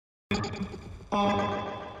Hear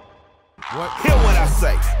what I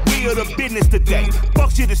say, we are the business today.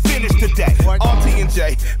 Fuck shit is finished today.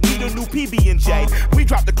 RT&J, we the new PB&J. We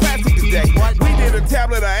dropped the classic today. We did a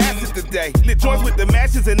tablet of acid today. Lit joints with the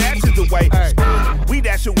matches and ashes away. We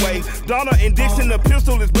dash away. Donna and Dixon, the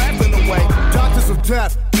pistol is blasting away. Doctors of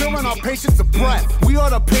death, killing our patients of breath. We are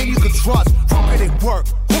the pain you can trust. Trumpet work,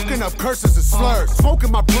 hooking up curses and slurs.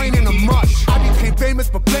 Smoking my brain in the mush. I became famous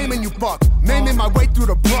for blaming you fucks. Maiming my way through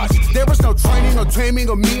the brush. There was no training or taming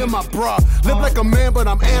of me and my bruh. Live like a man, but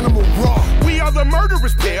I'm animal raw. We are the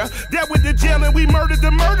murderers pair. That with the jail and we murdered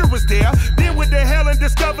the murderers there. Then with the hell and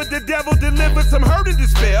discovered the devil delivered some hurt and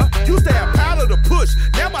despair. Used to have powder to push.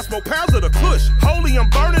 Now I smoke pounds of the kush. Holy, I'm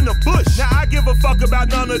burning the bush. Now I give a fuck about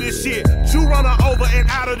none of this shit. You run her over and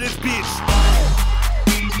out of this bitch.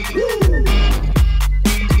 Woo.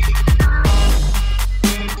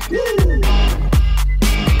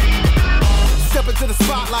 Step into the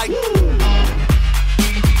spotlight.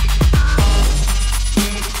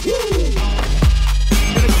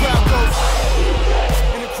 And the crowd goes.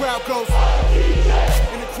 And the crowd goes.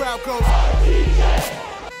 And the crowd goes.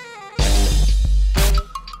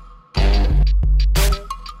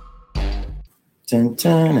 Dun,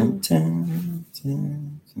 dun, dun,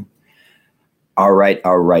 dun, dun. All right,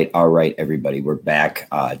 everybody. We're back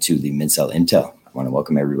to the Mincel Intel. I want to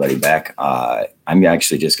welcome everybody back. I'm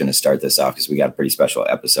actually just going to start this off because we got a pretty special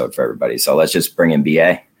episode for everybody. So let's just bring in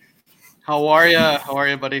BA. How are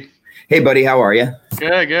you, buddy? Hey, buddy. How are you?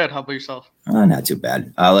 Good. How about yourself? Not too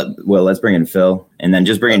bad. Let's bring in Phil, and then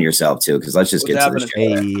just bring in yourself too, because let's just get to the show.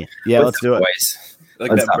 Hey. Yeah, let's do it. Boys?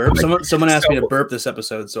 Like that burp. Someone asked me to burp this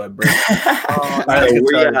episode, so I burped.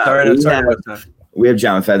 We have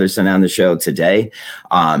John Featherson on the show today.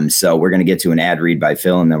 So we're going to get to an ad read by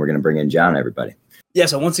Phil, and then we're going to bring in John, everybody. Yeah,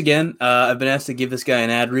 so once again, I've been asked to give this guy an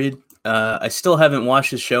ad read. I still haven't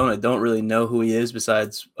watched his show, and I don't really know who he is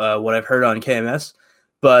besides what I've heard on KMS.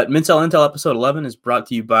 But Mincel Intel episode 11 is brought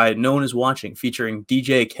to you by No One Is Watching, featuring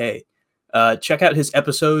DJ K. Check out his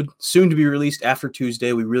episode, soon to be released after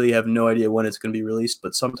Tuesday. We really have no idea when it's going to be released,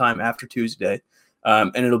 but sometime after Tuesday.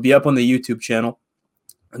 And it'll be up on the YouTube channel.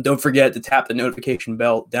 And don't forget to tap the notification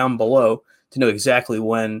bell down below to know exactly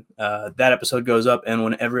when that episode goes up and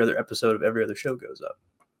when every other episode of every other show goes up.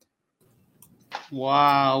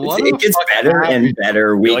 Wow. It gets better and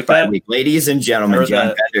better week by week. Ladies and gentlemen,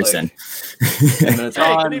 John Featherson.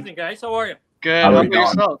 Hey, good evening, guys. How are you? Good. How about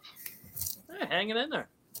yourself? Hanging in there.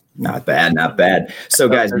 Not bad. So,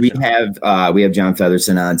 guys, we have John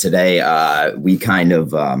Featherson on today. We kind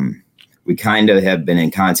of have been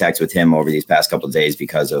in contact with him over these past couple of days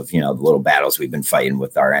because of, the little battles we've been fighting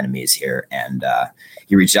with our enemies here. And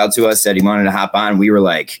he reached out to us, said he wanted to hop on. We were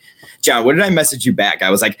like, John, what did I message you back? I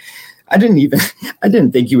was like, I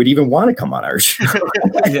didn't think you would even want to come on our show.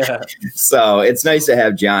 Yeah. So it's nice to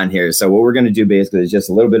have John here. So what we're going to do basically is just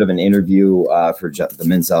a little bit of an interview for the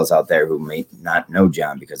Mincels out there who may not know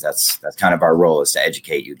John, because that's kind of our role, is to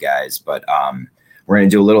educate you guys. But we're going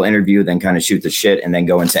to do a little interview, then kind of shoot the shit, and then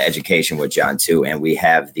go into education with John too. And we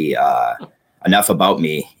have the Enough About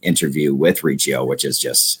Me interview with Riccio, which is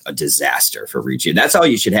just a disaster for Riccio. That's all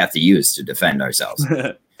you should have to use to defend ourselves.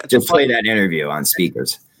 Just play that interview on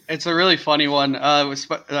speakers. It's a really funny one. I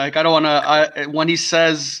don't want to. When he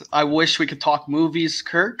says, "I wish we could talk movies,"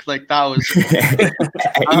 Kirk, like that was.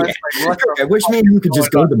 I wish maybe we could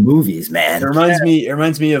just go to movies, man. It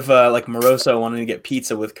reminds me of like Moroso wanting to get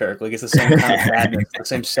pizza with Kirk. Like it's the same kind of sadness, the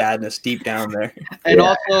same sadness deep down there. And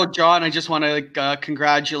also, John, I just want to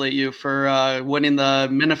congratulate you for winning the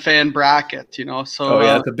Minifan bracket. So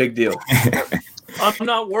that's a big deal. I'm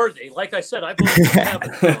not worthy. Like I said, I voted for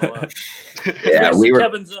Kevin. So, yeah, we were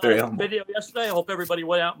Kevin's video yesterday. I hope everybody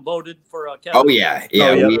went out and voted for Kevin. Oh yeah.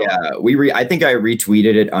 I think I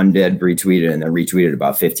retweeted it, Undead retweeted, and then retweeted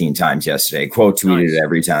about 15 times yesterday. Quote tweeted it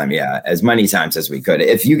every time. Yeah, as many times as we could.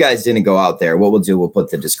 If you guys didn't go out there, what we'll do, we'll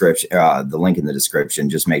put the description, the link in the description.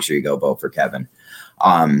 Just make sure you go vote for Kevin.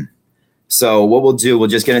 So what we'll do, we'll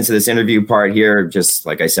just get into this interview part here. Just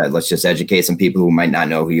like I said, let's just educate some people who might not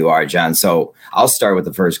know who you are, John. So I'll start with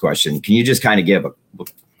the first question. Can you just kind of give a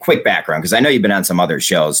quick background? Because I know you've been on some other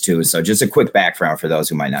shows too. So just a quick background for those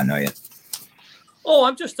who might not know you. Oh,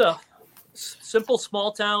 I'm just a simple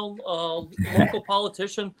small town local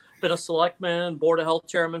politician. Been a selectman, board of health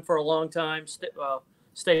chairman for a long time,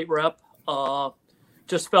 state rep.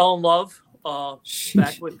 Just fell in love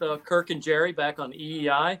back with Kirk and Jerry back on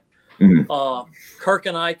EEI. Mm-hmm. Kirk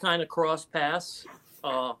and I kind of crossed paths.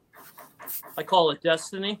 I call it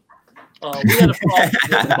destiny. We had a problem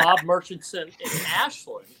with Bob Murchison in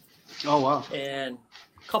Ashland. Oh, wow. And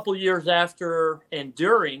a couple years after and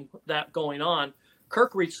during that going on,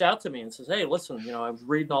 Kirk reached out to me and says, "Hey, listen, I was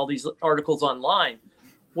reading all these articles online.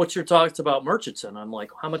 What's your thoughts about Murchison?" I'm like,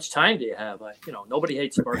 "How much time do you have?" Nobody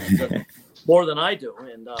hates Murchison more than I do,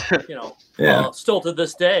 and still to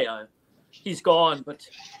this day, he's gone, but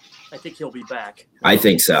I think he'll be back. I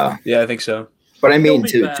think so. Yeah, I think so. But I mean,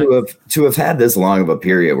 to have had this long of a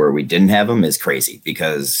period where we didn't have him is crazy,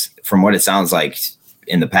 because from what it sounds like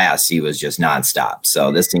in the past, he was just nonstop.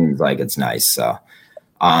 So this seems like it's nice. So,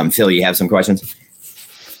 Phil, you have some questions?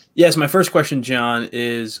 Yes, my first question, John,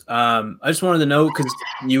 is I just wanted to know, because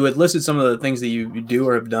you had listed some of the things that you do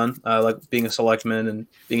or have done, like being a selectman and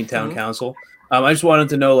being town council. I just wanted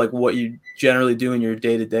to know, like, what you generally do in your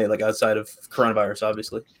day-to-day, like outside of coronavirus,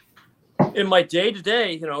 obviously. In my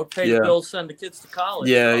day-to-day, pay the bills, send the kids to college.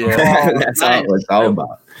 Yeah. That's all it's all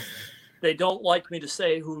about. They don't like me to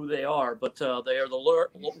say who they are, but they are the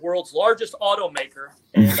world's largest automaker,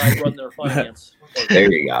 and I run their finance.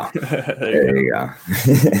 There you go. There you go.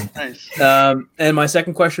 Nice. And my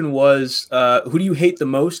second question was, who do you hate the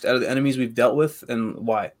most out of the enemies we've dealt with, and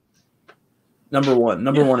why? Number one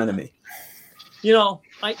enemy. I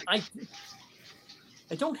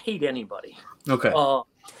don't hate anybody. Okay.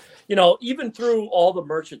 Even through all the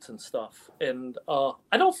merchants and stuff, and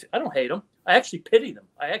I don't hate them. I actually pity them.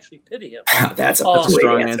 I actually pity him. That's a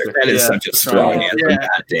strong answer. That is such a strong answer. Yeah.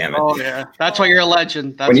 God damn it. Oh yeah, that's why you're a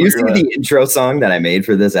legend. When you see the intro song that I made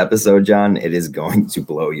for this episode, John, it is going to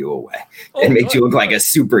blow you away. It makes you look like a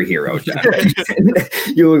superhero, John.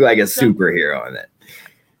 You look like a superhero in it.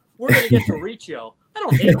 We're gonna get to Riccio. I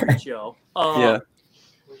don't hate Riccio.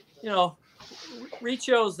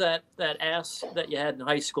 Riccio's that ass that you had in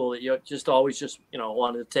high school that you just always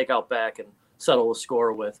wanted to take out back and settle a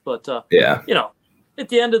score with. But at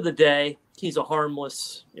the end of the day, he's a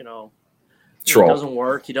harmless, troll. He doesn't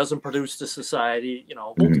work. He doesn't produce to society.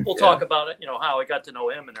 We'll talk about it. How I got to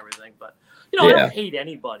know him and everything. But I don't hate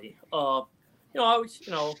anybody.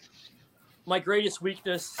 My greatest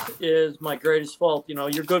weakness is my greatest fault.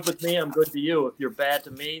 You're good with me, I'm good to you. If you're bad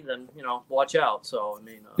to me, then watch out. So I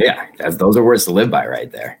mean, those are words to live by,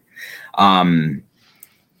 right there.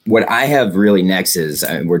 What I have really next is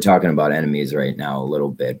we're talking about enemies right now a little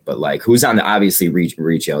bit, but like who's on the obviously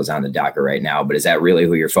Riccio's on the docket right now, but is that really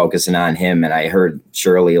who you're focusing on, him? And I heard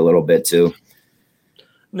Shirley a little bit too.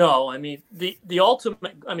 No, I mean the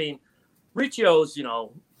ultimate. I mean, Riccio's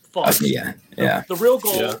fun. The real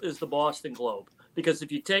goal is the Boston Globe, because if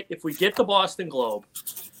we get the Boston Globe,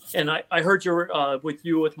 and I heard you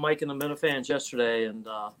with Mike and the Minifans yesterday, and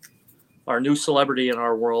our new celebrity in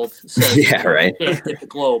our world says you can't get the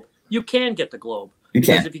Globe. You can get the Globe.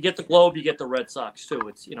 Because if you get the Globe, you get the Red Sox too.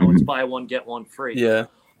 It's it's buy one get one free. Yeah.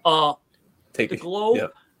 The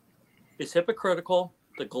Globe is hypocritical.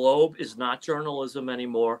 The Globe is not journalism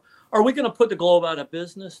anymore. Are we going to put the Globe out of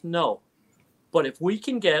business? No. But if we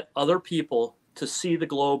can get other people to see the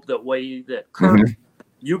Globe the way that Kirk,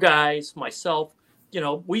 you guys, myself,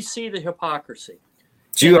 we see the hypocrisy.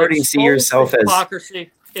 Do you already see yourself as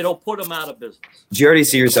hypocrisy? It'll put them out of business. Do you already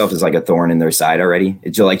see yourself as like a thorn in their side already?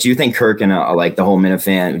 Do you think Kirk and like the whole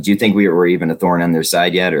Minifan, do you think we were even a thorn on their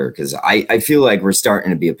side yet? Or because I feel like we're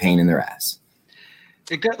starting to be a pain in their ass.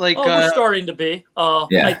 It got like we're starting to be.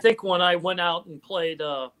 I think when I went out and played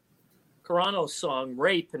Carano's song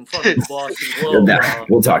 "Rape" in front of the Boston Globe.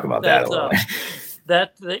 We'll talk about that a little.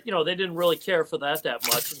 They didn't really care for that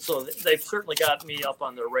much, and so they've certainly got me up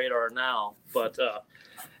on their radar now. But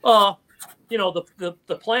the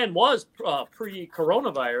plan was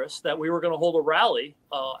pre-coronavirus that we were going to hold a rally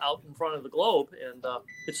out in front of the Globe, and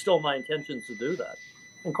it's still my intention to do that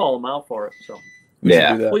and call them out for it. So.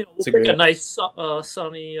 We'll pick a nice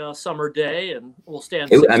sunny summer day, and we'll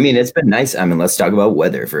stand. It's been nice. Let's talk about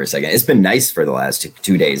weather for a second. It's been nice for the last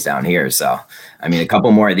 2 days down here. So, a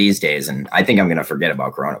couple more of these days, and I think I'm going to forget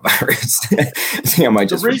about coronavirus.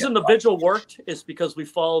 The reason the vigil worked is because we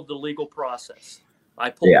followed the legal process.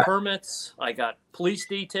 I pulled permits. I got police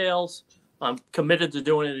details. I'm committed to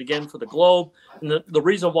doing it again for the Globe. And the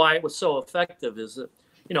reason why it was so effective is that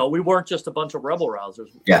we weren't just a bunch of rebel rousers.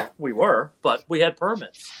 Yeah. We were, but we had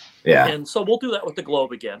permits. Yeah. And so we'll do that with the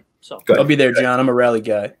Globe again. So Good. I'll be there, John. I'm a rally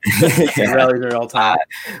guy. Rallies are all time.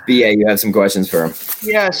 BA, you have some questions for him?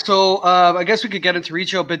 Yeah. So I guess we could get into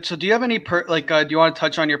Riccio, but so do you have any do you want to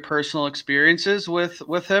touch on your personal experiences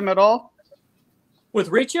with him at all? With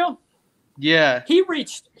Riccio? Yeah. He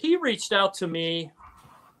reached out to me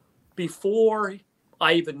before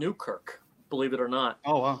I even knew Kirk, believe it or not.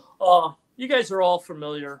 Oh wow. You guys are all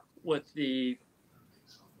familiar with I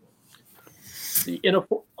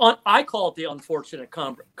call it the unfortunate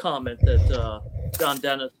comment that John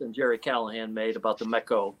Dennis and Jerry Callahan made about the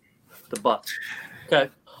Mecco, the bus. Okay.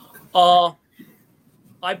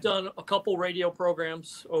 I've done a couple radio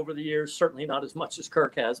programs over the years, certainly not as much as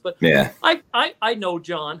Kirk has, but Yeah. I know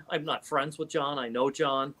John. I'm not friends with John. I know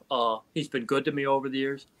John. He's been good to me over the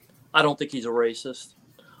years. I don't think he's a racist.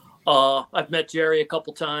 I've met Jerry a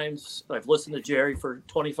couple times. I've listened to Jerry for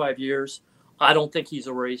 25 years. I don't think he's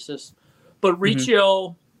a racist. But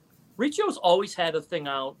Riccio, Riccio's always had a thing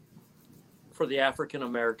out for the African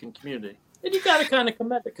American community. And you got to kind of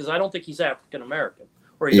commend it, because I don't think he's African American,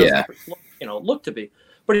 or he doesn't look to be.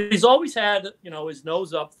 But he's always had, his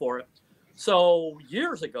nose up for it. So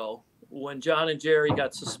years ago, when John and Jerry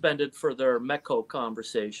got suspended for their MECO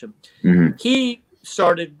conversation, he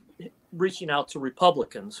started reaching out to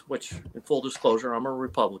Republicans, which, in full disclosure, I'm a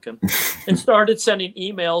Republican, and started sending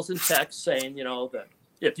emails and texts saying, that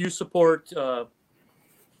if you support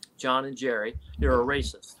John and Jerry, you're a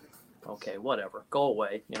racist. Okay, whatever, go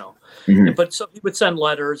away, But so he would send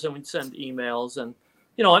letters and we'd send emails, and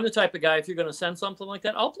I'm the type of guy, if you're going to send something like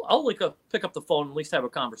that, I'll pick up the phone and at least have a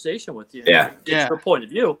conversation with you. Yeah. Get your point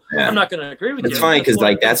of view. Yeah. I'm not going to agree with you. It's funny because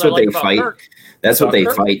that's what they fight. That's what they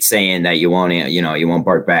fight, saying that you won't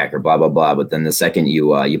bark back or blah blah blah. But then the second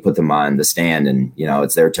you put them on the stand and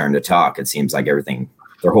it's their turn to talk, it seems like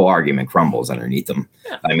their whole argument crumbles underneath them.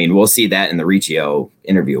 Yeah. I mean, we'll see that in the Riccio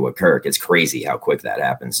interview with Kirk. It's crazy how quick that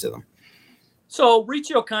happens to them. So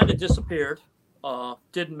Riccio kind of disappeared.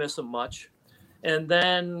 Didn't miss him much. And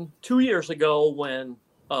then 2 years ago, when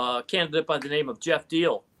a candidate by the name of Jeff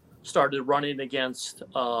Deal started running against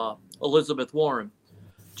Elizabeth Warren,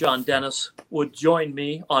 John Dennis would join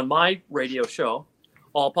me on my radio show,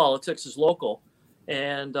 All Politics is Local,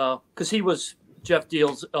 and because he was Jeff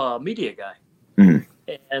Deal's media guy.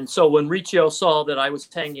 Mm-hmm. And so when Riccio saw that I was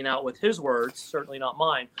hanging out with his words, certainly not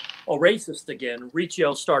mine, a racist again,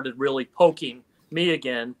 Riccio started really poking me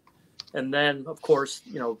again. And then, of course,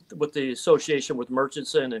 with the association with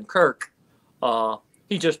Murchison and Kirk,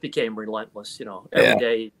 he just became relentless. Every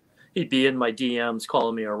day he'd be in my DMs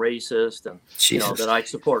calling me a racist and, that I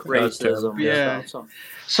support racism. Yeah.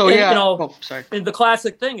 Sorry. And the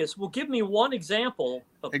classic thing is, well, give me one example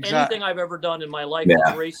of anything I've ever done in my life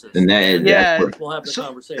that's racist. And we'll have the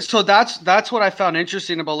conversation. So that's what I found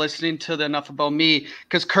interesting about listening to the Enough About Me,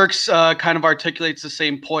 because Kirk's kind of articulates the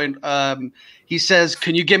same point. He says,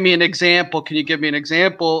 can you give me an example? Can you give me an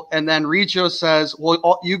example? And then Riccio says,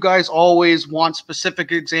 well, you guys always want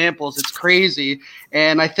specific examples. It's crazy.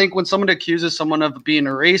 And I think when someone accuses someone of being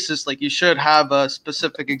a racist, like, you should have a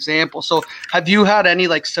specific example. So have you had any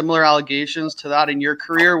similar allegations to that in your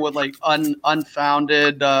career with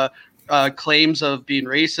unfounded claims of being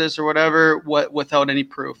racist or whatever, without any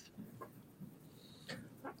proof?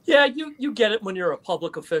 Yeah, you get it when you're a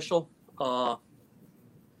public official.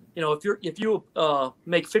 If you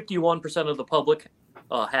make 51% of the public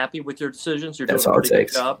happy with your decisions, you're doing a pretty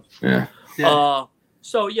good job. Yeah.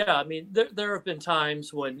 I mean, there have been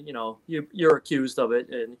times when you're accused of it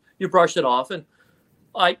and you brush it off, and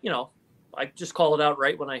I just call it out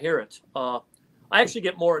right when I hear it. I actually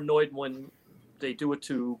get more annoyed when they do it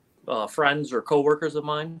to friends or coworkers of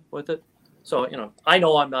mine with it. So, I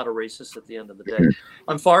know I'm not a racist at the end of the day.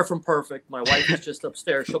 I'm far from perfect. My wife is just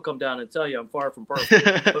upstairs. She'll come down and tell you I'm far from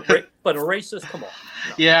perfect. But a racist, come on.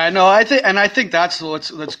 No. Yeah, no, I think that's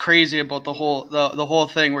what's crazy about the whole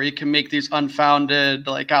thing, where you can make these unfounded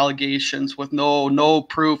allegations with no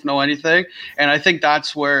proof, no anything. And I think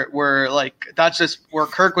that's where that's just where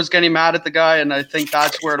Kirk was getting mad at the guy, and I think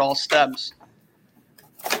that's where it all stems.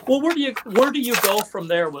 Well, where do you go from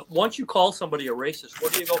there? Once you call somebody a racist,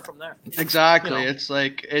 where do you go from there? Exactly.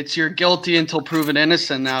 It's you're guilty until proven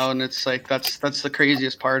innocent now, and it's that's the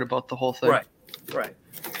craziest part about the whole thing. Right.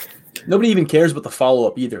 Nobody even cares about the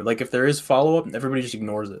follow-up either. If there is follow-up, everybody just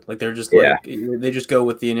ignores it. They're just they just go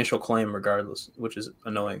with the initial claim regardless, which is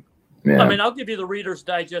annoying. Yeah. I mean, I'll give you the Reader's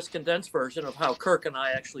Digest condensed version of how Kirk and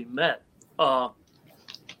I actually met. Bob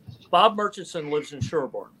Murchison lives in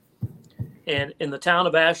Sherborne. And in the town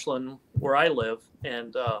of Ashland, where I live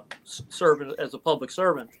and serve as a public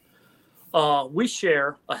servant, we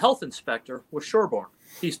share a health inspector with Sherborne.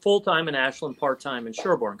 He's full-time in Ashland, part-time in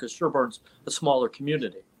Sherborne, because Sherborne's a smaller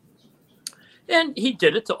community. And he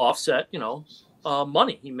did it to offset,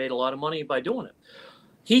 money. He made a lot of money by doing it.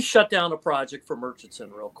 He shut down a project for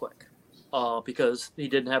Murchison real quick because he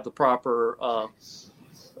didn't have the proper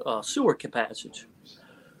sewer capacity.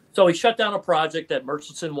 So he shut down a project that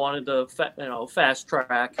Murchison wanted to, fast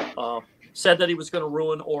track. Said that he was going to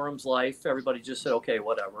ruin Orem's life. Everybody just said, okay,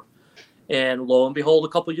 whatever. And lo and behold, a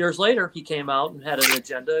couple of years later, he came out and had an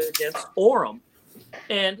agenda against Orem,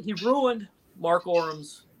 and he ruined Mark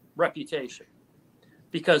Orem's reputation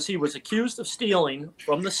because he was accused of stealing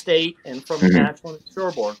from the state and from Ashland and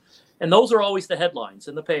Sherborne. And those are always the headlines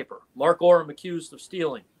in the paper. Mark Orem accused of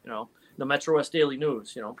stealing, the Metro West Daily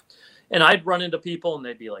News, And I'd run into people and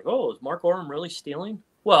they'd be like, oh, is Mark Orem really stealing?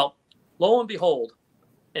 Well, lo and behold,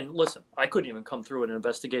 and listen, I couldn't even come through an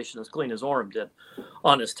investigation as clean as Orem did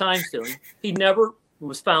on his time stealing. He never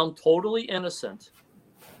was found totally innocent.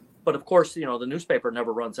 But of course, the newspaper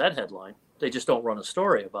never runs that headline. They just don't run a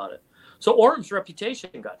story about it. So Orem's reputation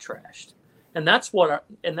got trashed. And that's why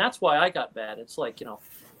I got bad. It's like,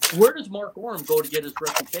 where does Mark Orem go to get his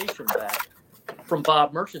reputation back from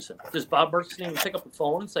Bob Murchison? Does Bob Murchison even pick up the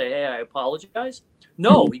phone and say, hey, I apologize?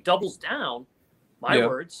 No, he doubles down,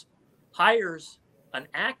 words, hires an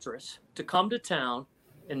actress to come to town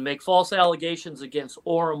and make false allegations against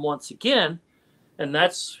Orem once again. And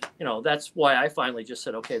that's why I finally just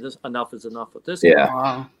said, okay, enough is enough with this.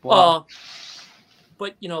 Yeah. Wow.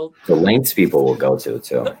 But the lengths people will go to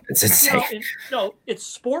too. It's insane. It's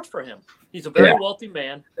sport for him. He's a very wealthy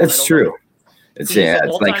man. That's true. It's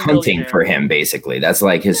like hunting for him, basically. That's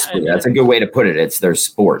like his. That's a good way to put it. It's their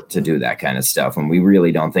sport to do that kind of stuff, and we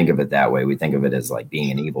really don't think of it that way. We think of it as like being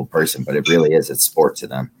an evil person, but it really is. It's sport to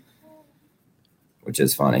them, which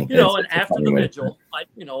is funny. And after the vigil,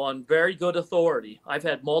 on very good authority, I've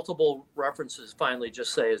had multiple references finally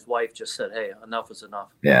just say his wife just said, "Hey, enough is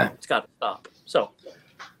enough. Yeah, it's got to stop." So.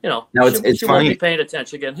 Now it's she funny. Won't be paying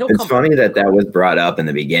attention again. It's funny that was brought up in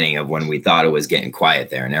the beginning of when we thought it was getting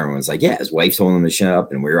quiet there, and everyone's like, "Yeah, his wife told him to shut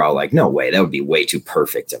up," and we were all like, "No way, that would be way too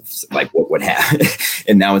perfect of like what would happen."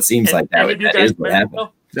 And now it seems like that is what happened.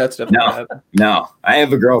 That's definitely no. I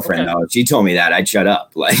have a girlfriend. Okay. She told me that I'd shut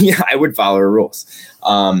up. Like, I would follow her rules.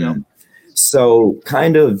 So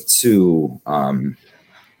kind of to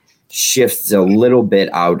shift a little bit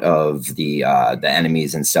out of the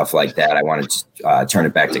enemies and stuff like that, I want to turn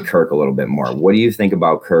it back to Kirk a little bit more. What do you think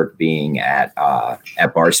about Kirk being at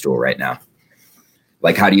Barstool right now?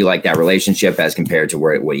 Like, how do you like that relationship as compared to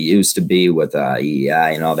what he used to be with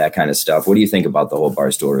EEI and all that kind of stuff? What do you think about the whole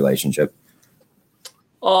Barstool relationship?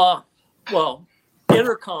 Well,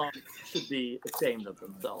 Intercom should be ashamed of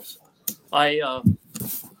themselves. I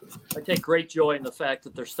take great joy in the fact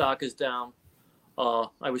that their stock is down.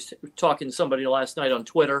 I was talking to somebody last night on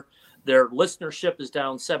Twitter. Their listenership is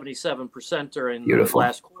down 77% during the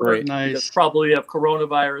last quarter. Nice. Because probably have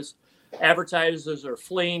coronavirus. Advertisers are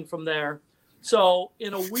fleeing from there. So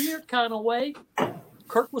in a weird kind of way,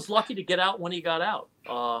 Kirk was lucky to get out when he got out.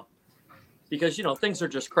 Because, things are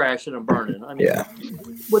just crashing and burning. I mean,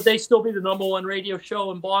 would they still be the number one radio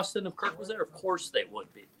show in Boston if Kirk was there? Of course they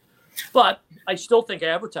would be. But I still think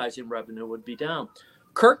advertising revenue would be down.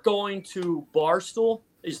 Kirk going to Barstool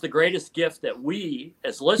is the greatest gift that we,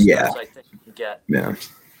 as listeners, I think, can get. Yeah.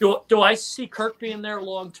 Do I see Kirk being there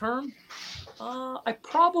long term? I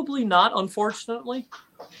probably not, unfortunately.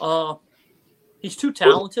 He's too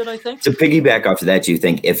talented, I think. To piggyback off of that, do you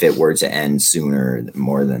think if it were to end sooner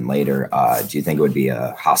more than later, do you think it would be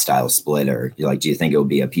a hostile split, or do you think it would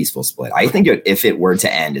be a peaceful split? I think if it were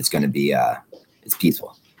to end, it's going to be it's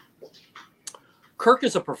peaceful. Kirk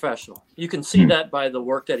is a professional. You can see that by the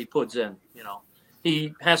work that he puts in.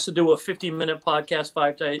 He has to do a 15-minute podcast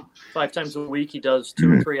five times a week. He does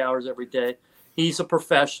 2 or 3 hours every day. He's a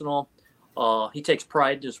professional. He takes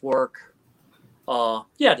pride in his work.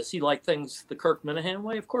 Does he like things the Kirk Minahan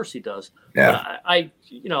way? Of course he does. Yeah.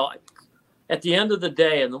 At the end of the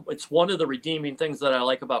day, and it's one of the redeeming things that I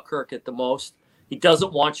like about Kirk at the most, he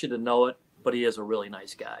doesn't want you to know it, but he is a really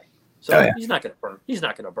nice guy. So he's not going to burn. He's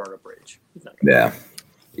not going to burn a bridge. Yeah.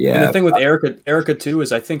 And the thing with Erica too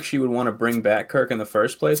is I think she would want to bring back Kirk in the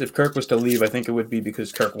first place. If Kirk was to leave, I think it would be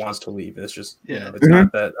because Kirk wants to leave. It's just it's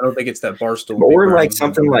not that. I don't think it's that Barstool. Or like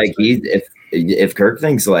something like if Kirk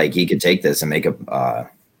thinks like he could take this and make a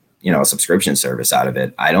subscription service out of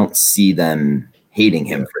it, I don't see them hating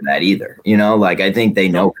him for that either. I think they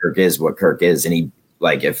know Kirk is what Kirk is, and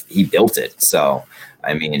if he built it. So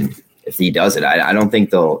I mean, if he does it, I don't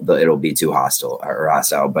think it'll be too hostile.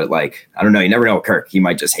 But I don't know. You never know with Kirk. He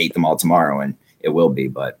might just hate them all tomorrow, and it will be.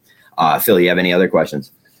 But Phil, you have any other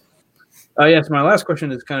questions? Yes. My last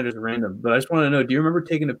question is kind of just random, but I just want to know: do you remember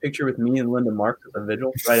taking a picture with me and Linda Marks at the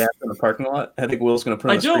vigil right after in the parking lot? I think Will's going to put.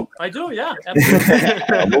 I do. Yeah.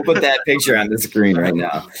 Absolutely. We'll put that picture on the screen right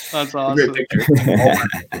now. That's awesome. Great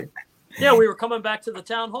picture. Yeah, we were coming back to the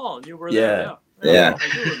town hall, and you were there. Yeah.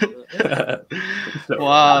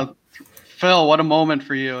 Wow. Phil, what a moment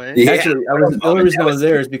for you. Eh? Yeah. Actually, the only reason I was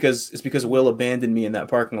there is because Will abandoned me in that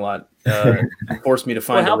parking lot, and forced me to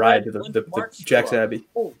find a ride to the Jack's Abbey.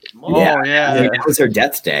 Oh, yeah. That was her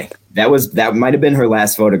death day. That might have been her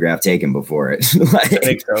last photograph taken before it. I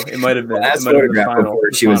think so. It might have been. Last photograph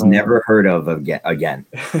before she was never heard of again.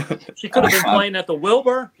 She could have been playing at the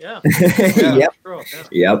Wilbur. Yeah. Yep. True,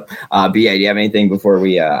 yeah. Yep. BA, do you have anything before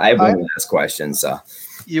we? I have one last question. So.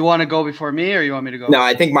 You want to go before me, or you want me to go? No,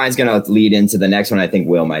 I think mine's going to lead into the next one. I think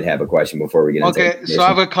Will might have a question before we get into it. Okay, so I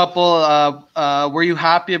have a couple. Were you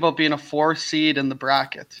happy about being a 4 seed in the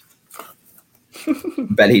bracket?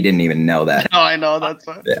 Bet he didn't even know that. No, I know. That's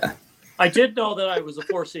fine. Yeah. I did know that I was a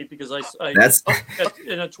 4 seed because That's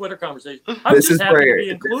in a Twitter conversation. This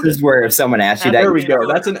is where if someone asks you that, there we go.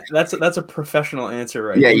 That's a professional answer,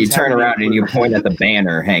 right? Yeah, you turn around and you point at the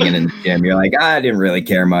banner hanging in the gym. You're like, I didn't really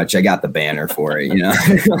care much. I got the banner for it. You know,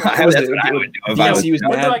 that's what I would do if I was. DC was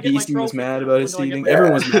mad. DC was mad about his seating.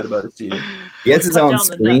 Everyone was mad about his seating. He has his own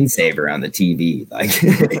screensaver on the TV. Like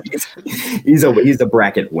he's a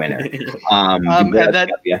bracket winner.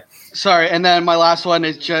 Sorry, and then my last one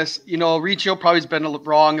is just, Riccio probably has been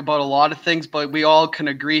wrong about a lot of things, but we all can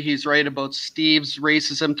agree he's right about Steve's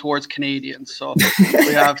racism towards Canadians. So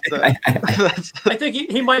we have to. I think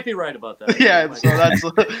he might be right about that. Yeah, so that's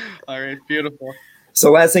all right. Beautiful.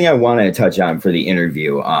 So last thing I want to touch on for the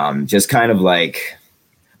interview, just kind of like,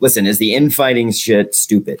 listen, is the infighting shit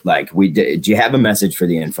stupid? Like, do you have a message for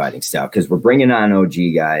the infighting stuff? Because we're bringing on OG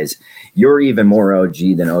guys. You're even more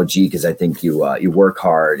OG than OG because I think you work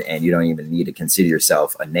hard and you don't even need to consider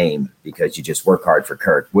yourself a name because you just work hard for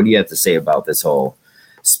Kirk. What do you have to say about this whole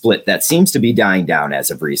split that seems to be dying down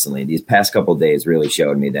as of recently? These past couple of days really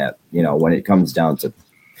showed me that, when it comes down to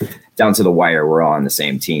the wire, we're all on the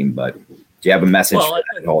same team. But do you have a message for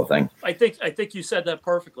that whole thing? I think you said that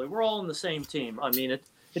perfectly. We're all on the same team. I mean, it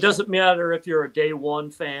doesn't matter if you're a day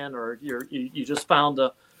one fan or you just found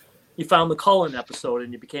the Cullen episode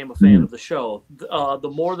and you became a fan of the show. The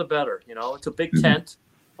more the better. It's a big tent.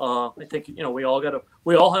 I think we all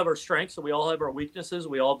have our strengths and we all have our weaknesses.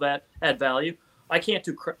 We all add value. I can't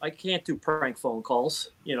do prank phone calls.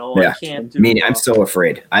 I can't do. I'm so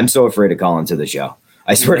afraid. I'm so afraid to call into the show.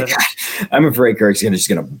 I swear to God, I'm afraid Kirk's just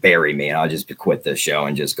gonna bury me, and I'll just quit the show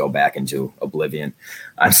and just go back into oblivion.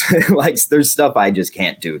 I'm like, there's stuff I just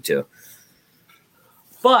can't do too.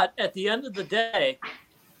 But at the end of the day,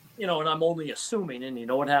 and I'm only assuming,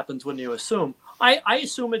 and what happens when you assume. I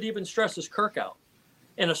assume it even stresses Kirk out,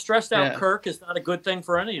 and a stressed out Kirk is not a good thing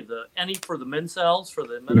for any for the Mincels, for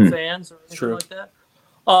the Minifans, or anything like that.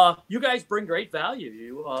 You guys bring great value.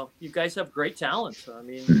 You guys have great talent. I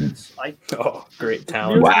mean, great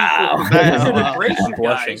talent! Wow, embrace you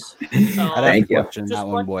guys. Thank you. That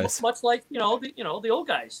one, boys. Much like the old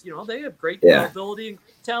guys. They have great ability and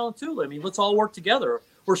talent too. I mean, let's all work together.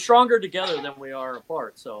 We're stronger together than we are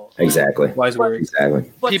apart. So exactly, wise words.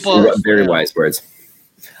 Exactly, people very wise words.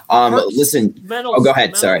 Listen. Go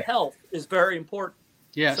ahead. Sorry. Health is very important.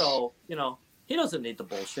 Yes. So he doesn't need the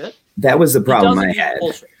bullshit. That was the problem I had.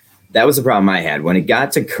 That was the problem I had when it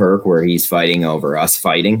got to Kirk, where he's fighting over us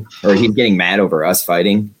fighting, or he's getting mad over us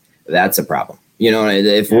fighting. That's a problem.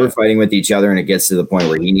 If we're fighting with each other and it gets to the point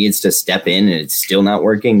where he needs to step in and it's still not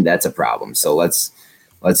working, that's a problem. So let's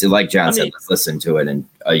like John said, let's listen to it, and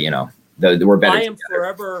we're better. I am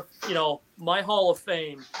forever. My Hall of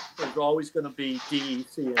Fame is always going to be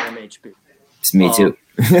DEC and MHB. It's me too,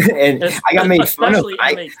 and I got made fun of.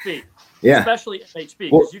 MHB. Yeah, especially MHB,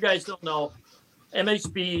 because you guys don't know.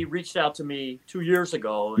 MHB reached out to me 2 years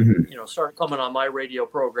ago and started coming on my radio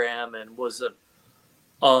program and was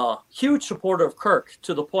a huge supporter of Kirk,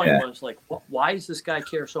 to the point where it's like, why does this guy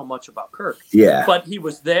care so much about Kirk? Yeah. But he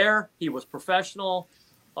was there. He was professional.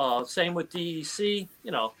 Same with DEC.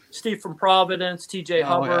 Steve from Providence, TJ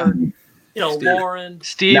Hubbard. Lauren.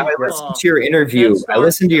 Steve. Now, I listened to your interview. I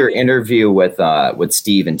listened to your interview with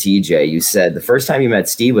Steve and TJ. You said the first time you met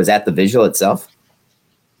Steve was at the Vigil itself.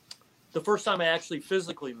 The first time I actually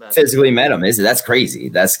physically met him. That's crazy.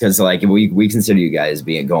 That's because we consider you guys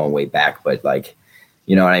going way back, but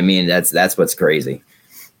you know what I mean? That's what's crazy.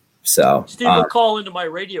 So Steve would call into my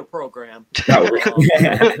radio program, but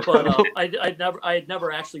I had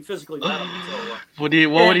never actually physically met him. So,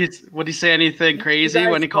 would he say anything crazy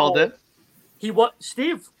when he called it?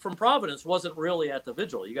 Steve from Providence wasn't really at the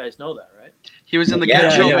Vigil. You guys know that, right? He was in the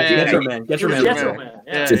Getro Man. Just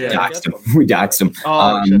doxed him. We doxed him.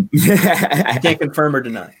 Can't confirm or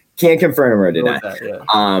deny.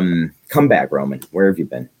 Come back, Roman. Where have you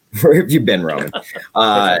been? Roman?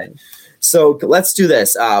 So let's do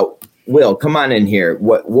this. Will, come on in here.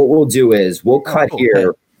 What we'll do is we'll cut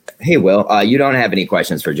here. Hey, Will, you don't have any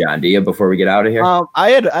questions for John, do you, before we get out of here?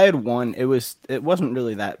 I had one. It wasn't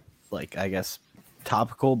really that, like, I guess,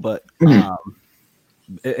 topical, but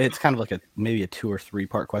it's kind of like maybe a 2 or 3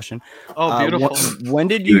 part question. Oh, beautiful. When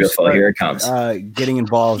did you start, here it comes. Getting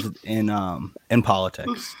involved in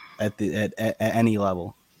politics at any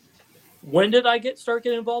level? When did I start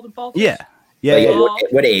getting involved in politics? Yeah.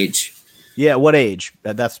 What age? Yeah, what age?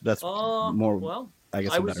 That's more. Well, I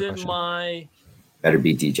guess I was in my. Better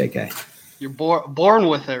be DJK. You're born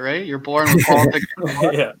with it, right? You're born with politics.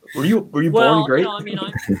 Yeah. Were you Well, born great? I mean,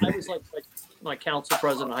 I was like my council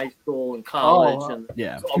president in high school and college, and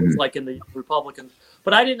so I was like in the Republican.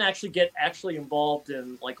 But I didn't actually get involved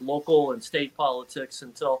in like local and state politics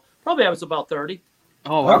until probably I was about 30.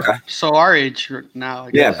 Oh, okay. So our age now.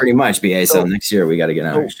 Yeah, pretty much. BA. So next year we got to get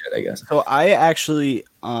on our shit, I guess. So I actually,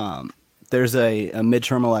 there's a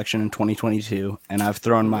midterm election in 2022, and I've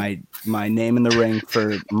thrown my name in the ring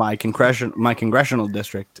for my congressional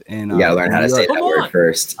district in. You gotta learn how to say that word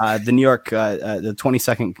first. The New York, the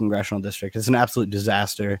 22nd congressional district. It's an absolute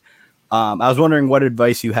disaster. I was wondering what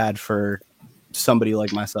advice you had for somebody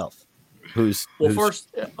like myself. First,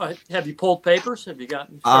 have you pulled papers? Have you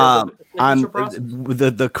gotten? The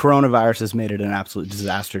coronavirus has made it an absolute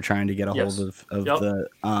disaster trying to get a hold of the.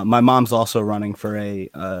 My mom's also running for a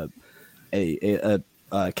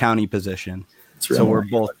county position, so we're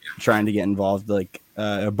both trying to get involved.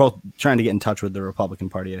 Both trying to get in touch with the Republican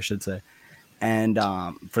Party, I should say, and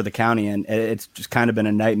for the county, and it's just kind of been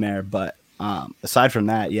a nightmare. But aside from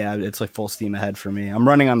that, yeah, it's like full steam ahead for me. I'm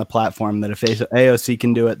running on the platform that if AOC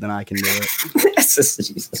can do it, then I can do it.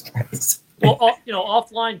 Jesus Christ. Well,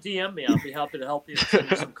 offline DM me. I'll be happy to help you. Send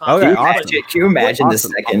you some Okay, can you imagine the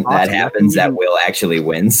second that happens, that Will actually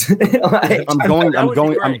wins? I'm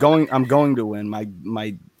going to win.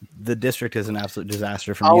 The district is an absolute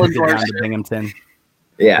disaster for me. Get down to Binghamton.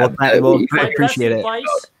 Yeah, we'll my appreciate it. My best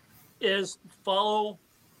advice is follow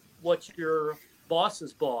what your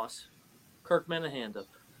boss's boss, Kirk Menahan, does.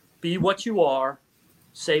 Be what you are.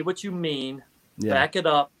 Say what you mean. Yeah. Back it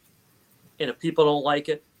up. And if people don't like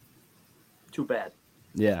it, too bad.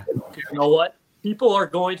 Yeah. You know what? People are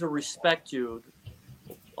going to respect you.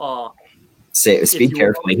 Speak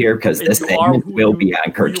carefully here, because this segment will be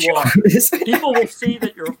on Kirk's show. People will see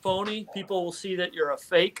that you're a phony. People will see that you're a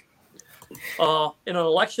fake. In an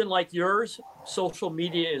election like yours, social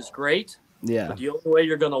media is great. Yeah. But the only way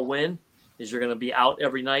you're going to win is you're going to be out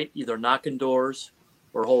every night, either knocking doors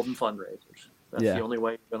or holding fundraisers. That's the only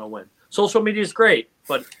way you're going to win. Social media is great,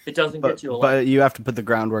 but it doesn't get you a lot. But you have to put the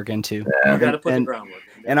groundwork into. You got to put the groundwork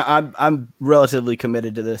in. And I'm relatively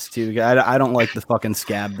committed to this too. I don't like the fucking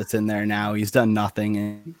scab that's in there now. He's done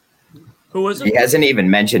nothing. Who is it? He hasn't even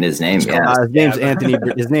mentioned his name yet.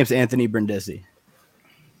 His name's Anthony Brindisi.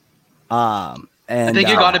 And I think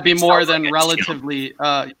you got to be more than relatively.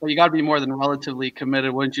 You got to be more than relatively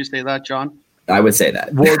committed. Wouldn't you say that, John? I would say that.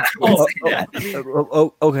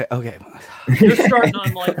 Okay. You're starting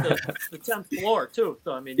on like the 10th floor too.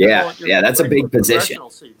 So I mean, that's a big position.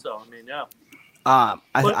 Seat, so I mean, yeah.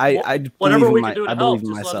 I believe in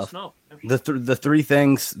myself. The 3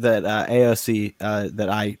 things that AOC that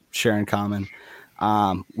I share in common.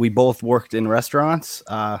 We both worked in restaurants.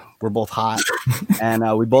 We're both hot, and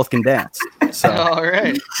we both can dance. So, all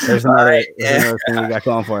right. There's another thing we got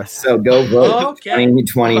going for us. So go vote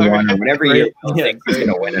 2021 or whatever you think is going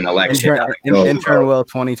to win an election. Intern Will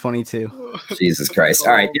 2022. Jesus Christ!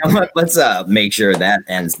 All right, let's make sure that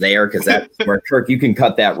ends there, because that's where Kirk. You can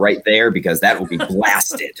cut that right there, because that will be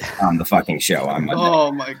blasted on the fucking show on Monday.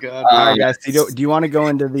 Oh my God! All right, guys. Do you want to go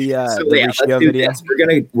into the Riccio video? This.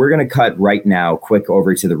 We're gonna cut right now. Quick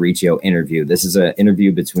over to the Riccio interview. This is an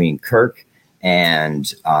interview between Kirk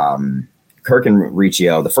and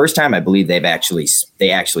Riccio. The first time I believe they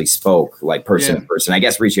actually spoke like person to person. I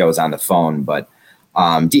guess Riccio was on the phone, but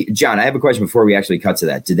John, I have a question before we actually cut to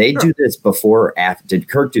that. Did they do this before or after? Did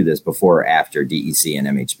Kirk do this before or after DEC and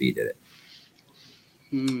MHB did it?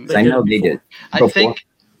 I know they did. I think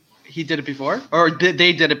he did it before, or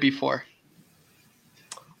they did it before.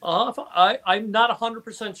 I'm not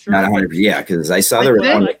 100% sure. Not 100%, yeah, because I saw the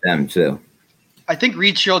one with them too. I think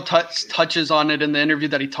Riccio touches on it in the interview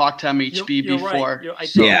that he talked to MHB before.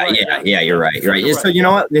 Right. You're right. You're right. So you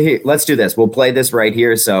know what? Hey, let's do this. We'll play this right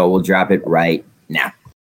here. So we'll drop it right now.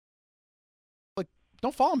 Like,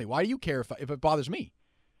 don't follow me. Why do you care if it bothers me?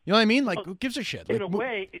 You know what I mean? Like, who gives a shit? In a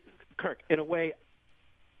way, Kirk. In a way,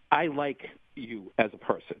 I like you as a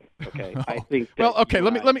person. Okay, I think. Well, okay.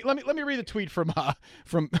 Let me read a tweet from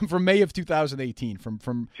May of 2018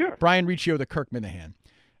 from Brian Riccio to Kirk Menahan.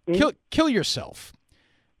 Kill yourself.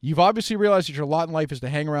 You've obviously realized that your lot in life is to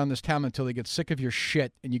hang around this town until they get sick of your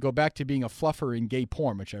shit and you go back to being a fluffer in gay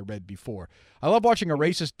porn, which I read before. I love watching a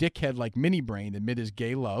racist dickhead like Mini Brain admit his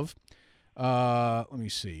gay love. Let me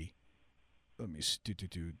see.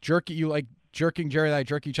 Jerky, you like jerking? Jerry and I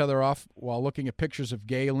jerk each other off while looking at pictures of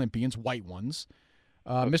gay Olympians, white ones.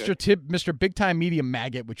 Mr. Big Time Media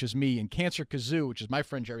Maggot, which is me, and Cancer Kazoo, which is my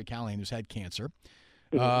friend Jerry Callahan, who's had cancer.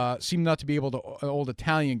 Seemed not to be able to, an old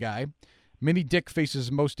Italian guy. Mini Dick faces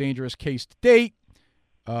his most dangerous case to date.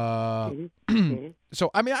 So,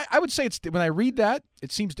 I mean, I would say it's when I read that,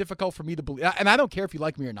 it seems difficult for me to believe. And I don't care if you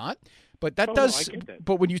like me or not, but that does. No,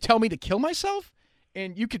 but when you tell me to kill myself,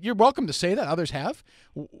 and you're welcome to say that. Others have.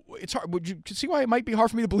 It's hard. Would you see why it might be hard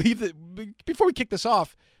for me to believe that before we kick this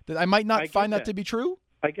off that I might not find that to be true?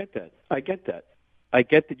 I get that. I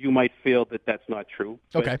get that you might feel that that's not true.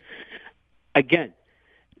 Okay. Again.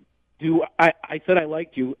 I said I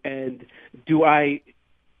liked you, and do I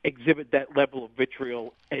exhibit that level of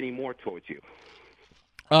vitriol anymore towards you?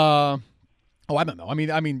 I don't know. I mean,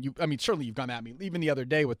 certainly you've gone at me. Even the other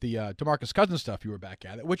day with the DeMarcus Cousins stuff, you were back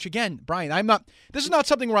at it. Which again, Brian, I'm not. This is not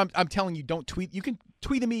something where I'm telling you don't tweet. You can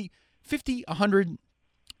tweet at me 50, 100,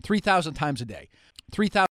 3,000 times a day.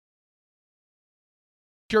 3,000.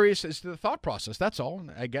 Curious as to the thought process. That's all.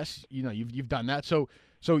 I guess you've done that. So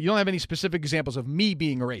you don't have any specific examples of me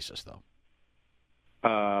being a racist, though.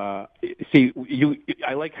 I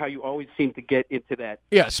like how you always seem to get into that.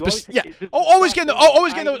 Yeah, always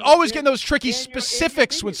getting those tricky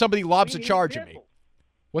specifics when somebody lobs a charge at me.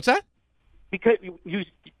 What's that? Because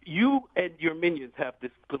you and your minions have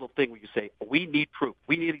this little thing where you say, we need proof.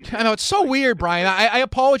 We need examples. I know, it's so weird, Brian. I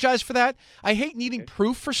apologize for that. I hate needing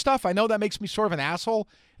proof for stuff. I know that makes me sort of an asshole,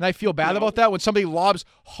 and I feel bad about that. When somebody lobs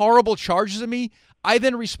horrible charges at me, I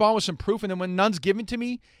then respond with some proof, and then when none's given to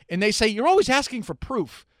me, and they say, you're always asking for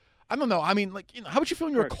proof. I don't know. I mean, how would you feel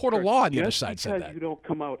when you're a court of law on the other side said that? Because you don't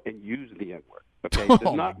come out and use the N-word, okay?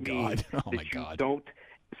 Does not mean that you don't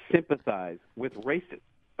sympathize with racists.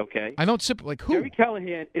 Okay. I don't like who? Jerry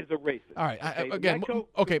Callahan is a racist. All right.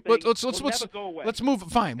 Let's move.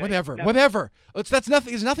 Fine. Okay? Whatever. That's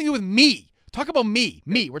nothing. It's nothing to do with me. Talk about me.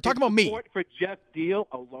 We're talking about me. Support for Jeff Deal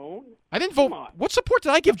alone. I didn't vote. What support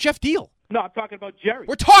did I give Jeff Deal? No, I'm talking about Jerry.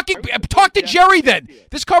 We're talking. Talk to Jerry then.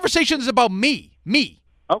 This conversation is about me.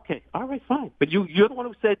 Okay. All right. Fine. But you're the one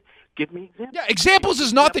who said, give me examples. Yeah, examples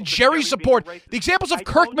is not that Jerry support. The examples of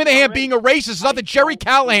Kirk Minahan being a racist is not that Jerry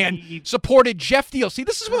Callahan supported Jeff Deal. See,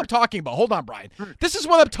 this is what I'm talking about. Hold on, Brian. This is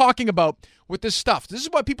what I'm talking about with this stuff. This is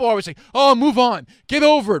why people always say, oh, move on. Get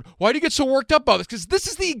over it. Why do you get so worked up about this? Because this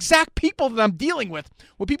is the exact people that I'm dealing with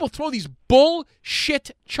when people throw these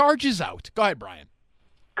bullshit charges out. Go ahead, Brian.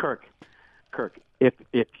 Kirk,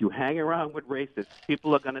 if you hang around with racists,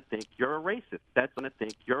 people are going to think you're a racist. That's going to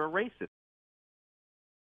think you're a racist.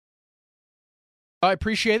 I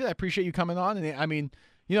appreciate it. I appreciate you coming on. And I mean,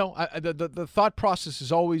 the thought process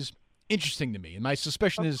is always interesting to me. And my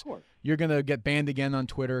suspicion is you're going to get banned again on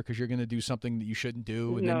Twitter because you're going to do something that you shouldn't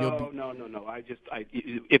do. And no.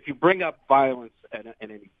 If you bring up violence and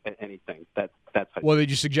anything, that's how. Well,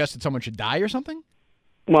 did you suggest that someone should die or something?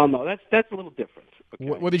 Well, no, that's a little different. Okay?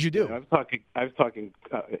 What did you do? I was talking.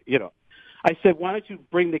 I said, why don't you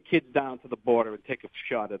bring the kids down to the border and take a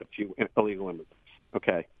shot at a few illegal immigrants?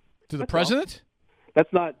 Okay. To the president?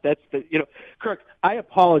 Kirk, I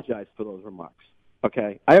apologize for those remarks,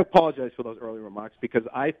 okay? I apologize for those early remarks because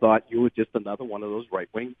I thought you were just another one of those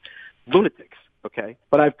right-wing lunatics, okay?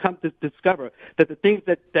 But I've come to discover that the things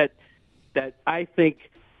that I think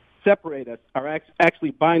separate us are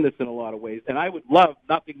actually bind us in a lot of ways, and I would love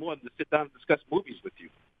nothing more than to sit down and discuss movies with you.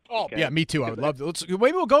 Oh, okay? Yeah, me too. I would love to.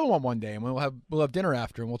 Maybe we'll go to one day, and we'll have dinner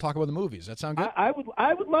after, and we'll talk about the movies. That sound good? I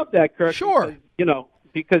would love that, Kirk. Sure.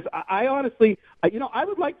 Because I honestly, I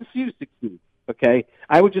would like to see you succeed, okay?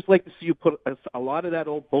 I would just like to see you put a lot of that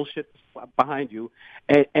old bullshit behind you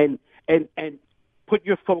and put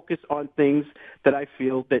your focus on things that I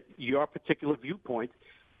feel that your particular viewpoint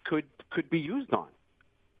could be used on.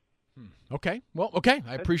 Okay. Well, okay.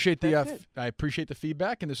 I appreciate the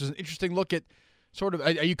feedback, and this is an interesting look at sort of.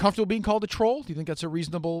 Are you comfortable being called a troll? Do you think that's a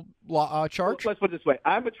reasonable charge? Let's put it this way.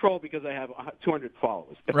 I'm a troll because I have 200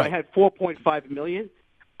 followers. If I had 4.5 million,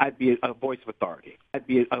 I'd be a voice of authority.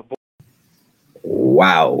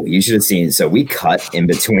 Wow, you should have seen. So we cut in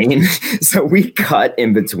between.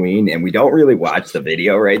 And we don't really watch the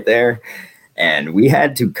video right there. And we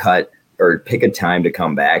had to cut or pick a time to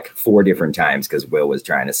come back 4 different times because Will was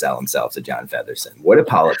trying to sell himself to John Featherson. What a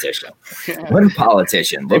politician! What a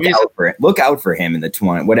politician! Look out for him in the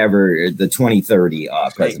 2030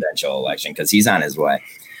 presidential election because he's on his way.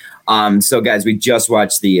 So guys, we just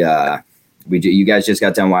watched the You guys just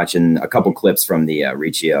got done watching a couple clips from the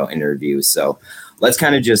Riccio interview. So let's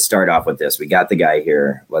kind of just start off with this. We got the guy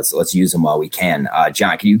here. Let's use him while we can.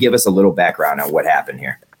 John, can you give us a little background on what happened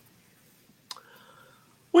here?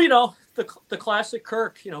 Well, the classic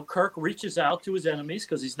Kirk. Kirk reaches out to his enemies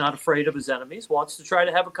because he's not afraid of his enemies. Wants to try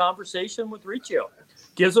to have a conversation with Riccio.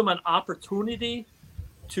 Gives him an opportunity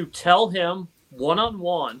to tell him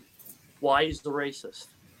one-on-one why he's the racist.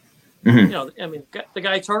 Mm-hmm. The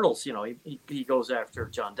guy turtles. He goes after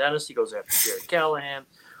John Dennis. He goes after Jerry Callahan.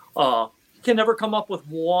 He can never come up with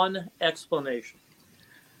one explanation.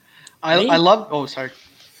 I love. Oh, sorry.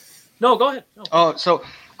 No, go ahead. No. Oh, so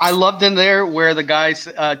I loved in there where the guys,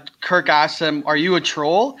 Kirk asks him, "Are you a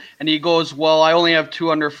troll?" And he goes, "Well, I only have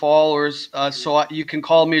 200 followers, so you can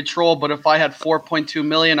call me a troll. But if I had 4.2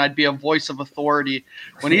 million, I'd be a voice of authority."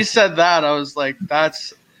 When he said that, I was like,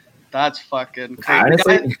 "That's fucking crazy."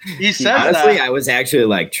 Honestly, he said honestly, that. I was actually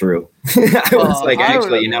like, true.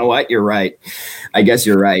 You know what? You're right. I guess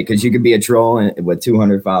you're right, because you could be a troll with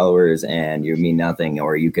 200 followers and you mean nothing,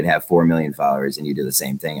 or you could have 4 million followers and you do the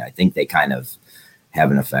same thing. I think they kind of have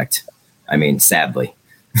an effect. I mean, sadly.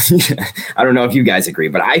 I don't know if you guys agree,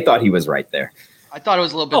 but I thought he was right there. I thought it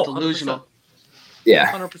was a little bit delusional. 100%.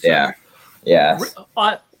 Yeah. 100%. Yeah.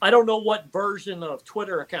 I don't know what version of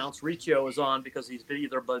Twitter accounts Riccio is on, because he's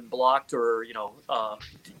either been blocked or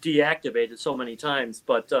deactivated so many times.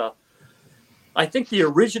 But I think the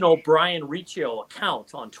original Brian Riccio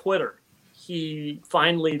account on Twitter, he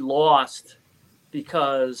finally lost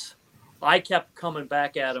because I kept coming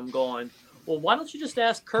back at him going, "Well, why don't you just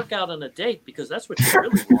ask Kirk out on a date? Because that's what you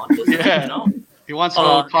really want, isn't it?" He wants to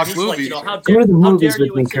talk movies. Like, how dare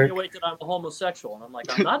you insinuate that I'm a homosexual? And I'm like,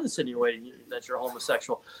 I'm not insinuating that you're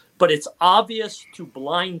homosexual, but it's obvious to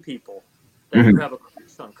blind people that you have a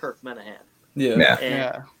crush on Kirk Minahan. Yeah.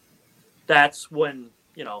 And that's when,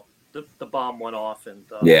 the bomb went off, and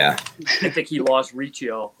I think he lost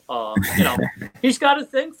Riccio. He's got a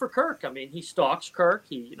thing for Kirk. I mean, he stalks Kirk.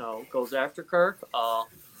 He, goes after Kirk.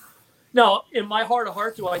 Now, in my heart of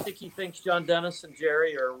heart, do I think he thinks John Dennis and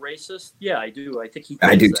Jerry are racist? Yeah, I do. I think he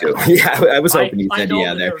thinks I do that. too. Yeah, I was hoping you said I know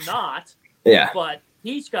yeah that there. They're not. Yeah. But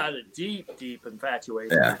he's got a deep, deep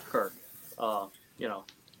infatuation with Kirk.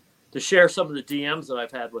 To share some of the DMs that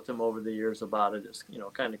I've had with him over the years about it is,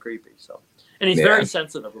 kind of creepy. So, and he's very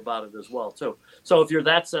sensitive about it as well, too. So if you're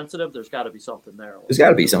that sensitive, there's got to be something there. There's got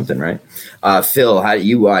to be something, right? Phil, how do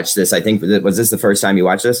you watch this? I think, was this the first time you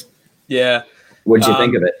watched this? Yeah. What did you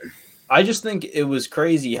think of it? I just think it was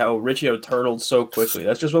crazy how Riccio turtled so quickly.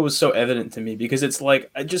 That's just what was so evident to me, because it's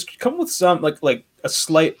like, I just come with some like a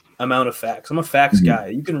slight amount of facts. I'm a facts guy.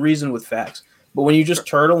 You can reason with facts, but when you just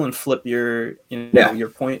turtle and flip your your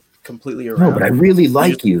point completely around. No, but I really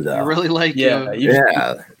like you though. I really like you.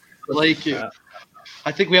 Yeah. Like you.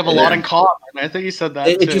 I think we have a lot in common. I think he said that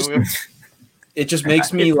too. It just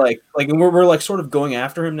makes me like we're like sort of going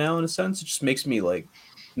after him now in a sense. It just makes me like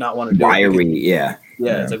not want to do it. Why are we? Yeah.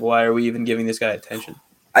 It's like, why are we even giving this guy attention?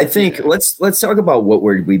 I think let's talk about what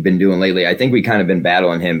we've been doing lately. I think we kind of been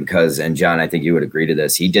battling him because, and John, I think you would agree to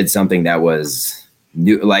this. He did something that was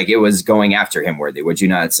new, like it was going after him worthy. Would you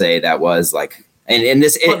not say that was like, and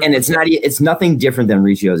it's nothing different than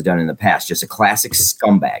Riccio's done in the past. Just a classic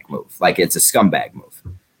scumbag move. Like it's a scumbag move.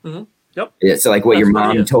 Mm-hmm. Yep. It's like what your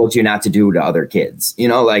mom told you not to do to other kids.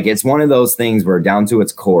 Like it's one of those things where down to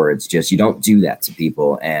its core, it's just, you don't do that to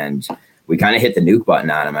people. And we kind of hit the nuke button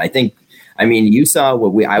on him. I mean, you saw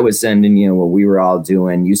what I was sending you, what we were all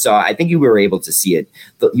doing. You saw, I think you were able to see it.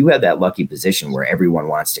 You have that lucky position where everyone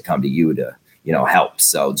wants to come to you to, help.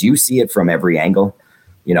 So do you see it from every angle,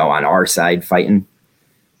 on our side fighting?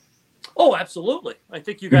 Oh, absolutely. I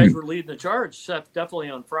think you guys were leading the charge.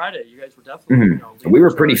 Definitely on Friday. You guys were definitely. We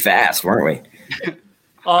were pretty fast, weren't we?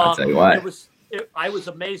 I'll tell you what. I was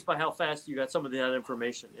amazed by how fast you got some of that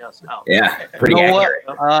information. Yes. Yeah. Pretty accurate.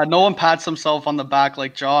 No one pats himself on the back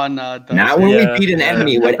like John does. Not when we beat an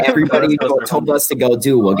enemy. What everybody told us to go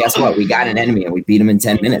do. Well, guess what? We got an enemy and we beat him in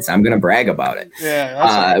 10 minutes. I'm going to brag about it.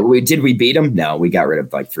 Yeah. Did we beat him? No, we got rid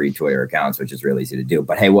of like 3 Twitter accounts, which is really easy to do.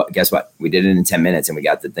 But hey, guess what? We did it in 10 minutes and we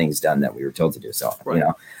got the things done that we were told to do. So,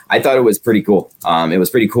 I thought it was pretty cool. It was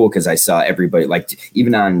pretty cool because I saw everybody, like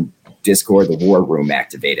even on Discord, the war room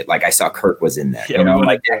activated. Like I saw Kirk was in there.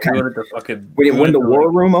 Like that kind of, when the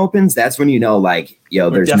war room opens, that's when there's no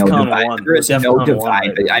divide. There is no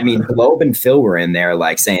divide. I mean, Globe and Phil were in there,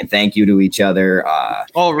 like saying thank you to each other.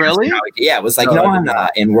 Oh, really? Yeah, it was like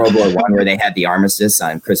in World War I where they had the armistice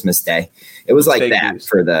on Christmas Day. It was like that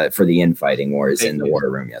for the infighting wars in the war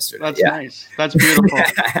room yesterday. That's nice. That's beautiful.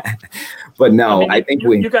 But no, I think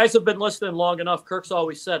you guys have been listening long enough. Kirk's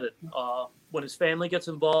always said it. when his family gets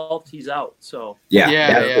involved, he's out. So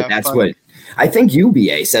that's what I think.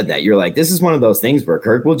 UBA said that. You're like, this is one of those things where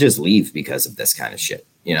Kirk will just leave because of this kind of shit.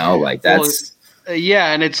 You know, like that's.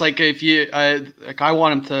 Yeah, and it's like if you, I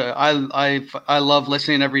want him to. I love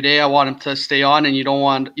listening every day. I want him to stay on, and you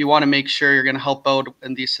want to make sure you're going to help out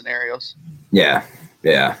in these scenarios. Yeah,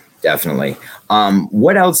 definitely.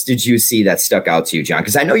 What else did you see that stuck out to you, John?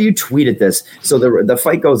 Because I know you tweeted this. So the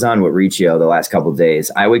fight goes on with Riccio the last couple of days.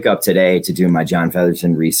 I wake up today to do my John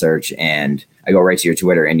Featherton research, and I go right to your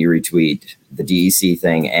Twitter, and you retweet the DEC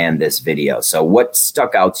thing and this video. So what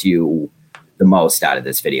stuck out to you the most out of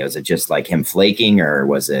this video? Is it just like him flaking, or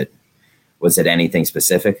was it anything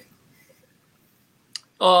specific?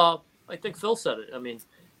 I think Phil said it. I mean,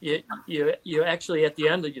 you actually at the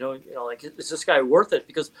end, you know, like, is this guy worth it?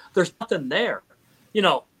 Because there's nothing there. You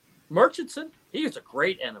know, Murchison, he was a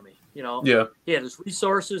great enemy. You know, he had his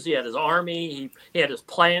resources, he had his army, he had his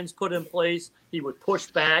plans put in place. He would push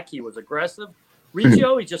back. He was aggressive.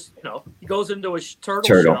 Riccio, he just, you know, he goes into his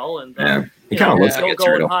turtle shell and he kind of looks like a go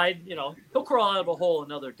turtle. And hide. You know, he'll crawl out of a hole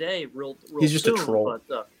another day. He's just soon, a troll.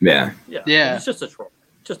 But, yeah. He's just a troll.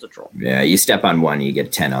 Just a troll. Yeah, you step on one, you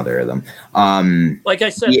get 10 other of them. Like I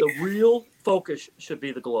said, the real focus should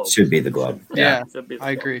be the globe. Should be the globe.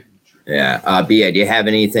 I agree. Yeah. BA, do you have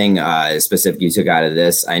anything specific you took out of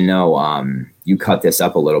this? I know you cut this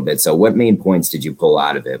up a little bit. So what main points did you pull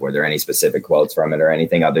out of it? Were there any specific quotes from it or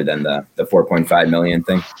anything other than the 4.5 million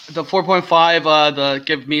thing? The 4.5, the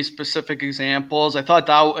give me specific examples. I thought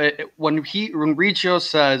that when Riccio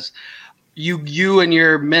says you and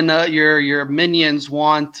your minions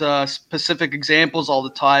want specific examples all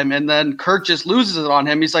the time, and then Kirk just loses it on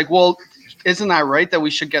him. He's like, well, isn't that right that we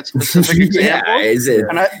should get specific examples? Is it?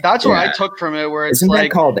 And that's what I took from it, where it's Isn't like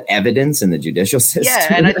that called evidence in the judicial system? Yeah,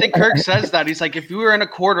 and I think Kirk says that. He's like, if you were in a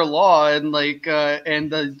court of law and like and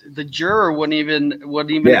the juror wouldn't even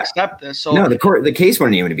accept this. So no, the case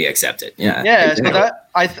wouldn't even be accepted. Yeah. So that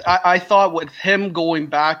I thought with him going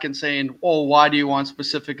back and saying, "Oh, why do you want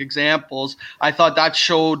specific examples?" I thought that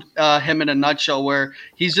showed him in a nutshell, where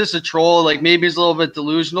he's just a troll. Like maybe he's a little bit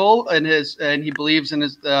delusional and he believes in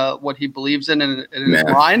his what he believes in his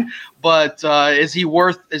mind. But is he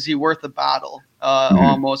worth a battle?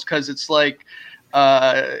 Almost, because it's like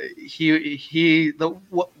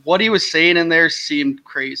what he was saying in there seemed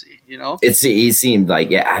crazy, you know. He seemed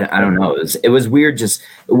like I don't know. It was weird. Just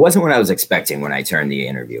it wasn't what I was expecting when I turned the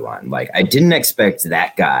interview on. Like I didn't expect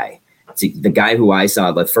that guy. The guy who I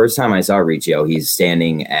saw the first time I saw Riccio, he's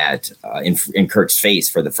standing in Kirk's face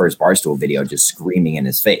for the first Barstool video, just screaming in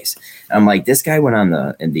his face. And I'm like, this guy went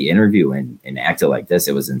on in the interview and acted like this.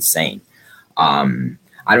 It was insane.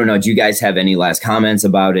 I don't know. Do you guys have any last comments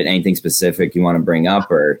about it? Anything specific you want to bring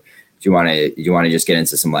up, or do you want to just get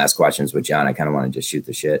into some last questions with John? I kind of want to just shoot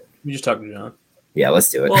the shit. You just talk to John. Yeah,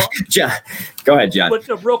 let's do it. Well, John, go ahead, John. But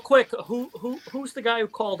real quick, who's the guy who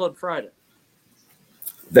called on Friday?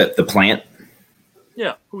 The plant.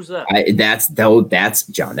 Yeah, who's that? That's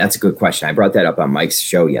John. That's a good question. I brought that up on Mike's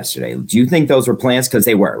show yesterday. Do you think those were plants? Because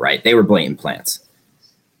they were, right? They were blatant plants.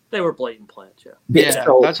 They were blatant plants, yeah. Yeah,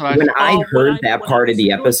 so that's what when I heard that part of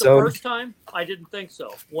the episode, the first time, I didn't think so.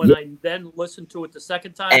 When I then listened to it the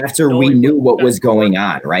second time, after we knew what was going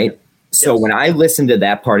on, right? So when I listened to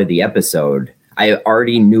that part of the episode, I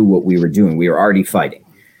already knew what we were doing. We were already fighting.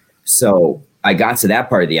 So I got to that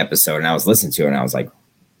part of the episode and I was listening to it and I was like,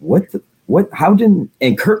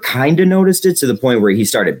 and Kirk kind of noticed it to the point where he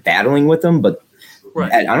started battling with them, but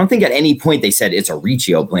I don't think at any point they said it's a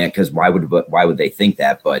Riccio plant, because why would they think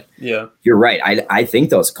that? But yeah, you're right. I think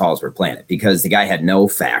those calls were planted because the guy had no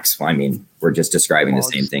facts. I mean, we're just describing the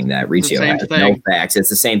same thing that Riccio had. No facts. It's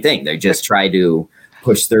the same thing. They just try to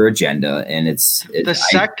push their agenda, and the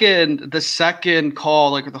second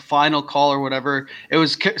call, like the final call or whatever, it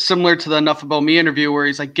was similar to the Enough About Me interview where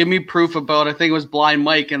he's like, give me proof about, I think it was Blind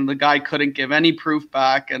Mike, and the guy couldn't give any proof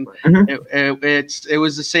back, and it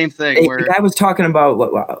was the same thing. Where the guy was talking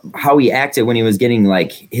about how he acted when he was getting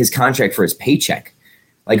like his contract for his paycheck.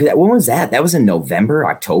 Like when was that? That was in November,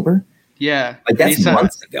 October. Yeah, like that's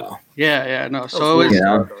months ago. Yeah, no. So it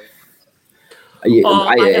was.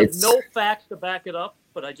 I have no facts to back it up,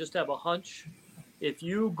 but I just have a hunch. If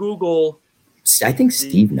you Google, I think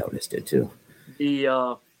Steve noticed it too. The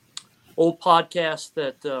old podcast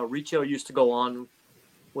that Riccio used to go on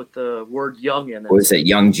with the word "young" in it. Was it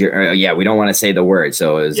young? Yeah, we don't want to say the word,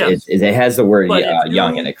 so it has the word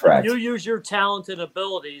 "young" in it. Correct. If you use your talent and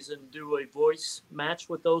abilities and do a voice match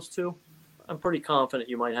with those two, I'm pretty confident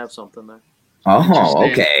you might have something there. Oh,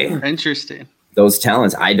 okay. Interesting. those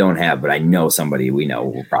talents I don't have, but I know somebody we know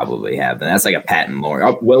will probably have. And that's like a Pat and Lauren.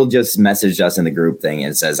 Oh, Will just messaged us in the group thing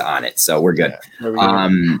and it says on it. So we're good.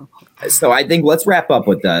 So I think let's wrap up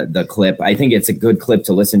with the clip. I think it's a good clip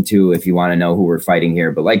to listen to if you want to know who we're fighting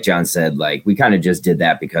here. But like John said, like we kind of just did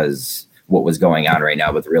that because what was going on right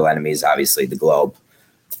now with Real Enemies, obviously the Globe.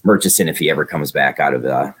 Murchison, if he ever comes back out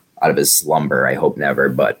of his slumber, I hope never.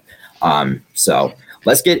 But so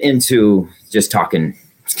let's get into just talking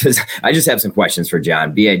because I just have some questions for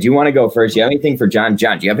John. BA, do you want to go first? Do you have anything for John?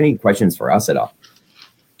 John, do you have any questions for us at all?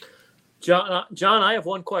 John, I have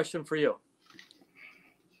one question for you.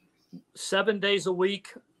 7 days a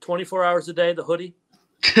week, 24 hours a day, the hoodie.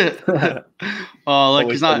 Oh,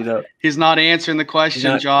 look, he's not answering the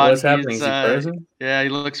question, John. What's happening? Is he frozen? Yeah, he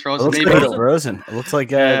looks frozen. It looks like frozen. It looks like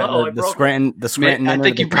the Scranton I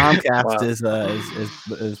think Comcast is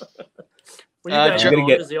we gotta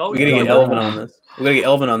get Elvin on this. We gotta get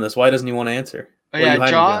Elvin on this. Why doesn't he want to answer?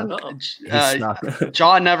 Yeah,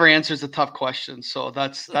 John never answers the tough questions, so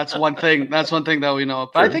that's one thing. That's one thing that we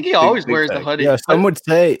know. But I think he always wears the hoodie. Yeah, some would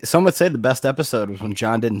say the best episode was when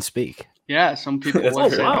John didn't speak. Yeah, some people.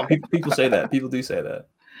 People say that. People do say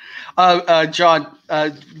that. John,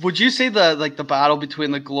 would you say the battle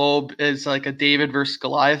between the Globe is like a David versus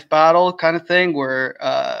Goliath battle kind of thing, where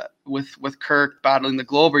with Kirk battling the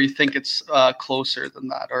Globe, or you think it's closer than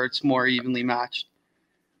that, or it's more evenly matched?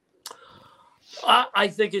 I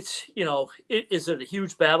think it's, is it a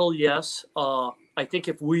huge battle? Yes. I think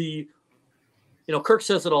if we, Kirk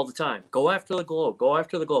says it all the time, go after the Globe, go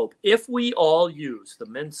after the Globe. If we all use the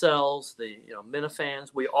Mincels, the, Minifans,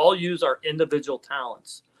 we all use our individual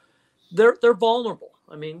talents, they're vulnerable.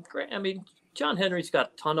 I mean, John Henry's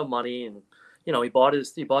got a ton of money and, he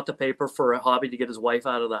bought the paper for a hobby to get his wife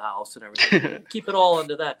out of the house and everything. Keep it all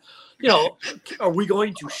under that. Are we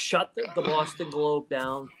going to shut the Boston Globe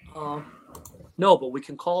down? No, but we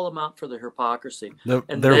can call them out for their hypocrisy. They're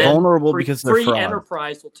vulnerable because they're free fraud.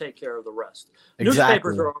 Enterprise will take care of the rest. Exactly.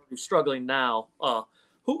 Newspapers are already struggling now.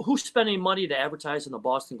 Who's spending money to advertise in the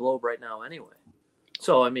Boston Globe right now anyway?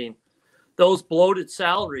 So, those bloated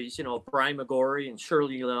salaries, Brian McGorry and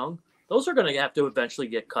Shirley Young, those are going to have to eventually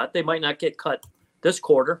get cut. They might not get cut this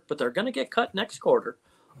quarter, but they're going to get cut next quarter.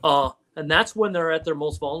 And that's when they're at their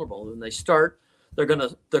most vulnerable. When they start,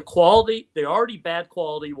 the quality, the already bad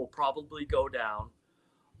quality will probably go down.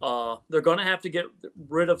 They're going to have to get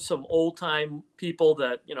rid of some old time people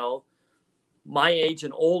that, my age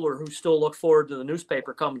and older who still look forward to the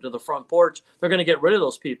newspaper coming to the front porch. They're going to get rid of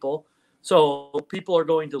those people. So people are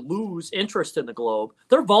going to lose interest in the Globe.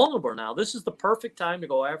 They're vulnerable now. This is the perfect time to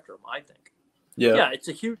go after them, I think. Yeah, it's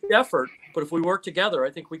a huge effort, but if we work together,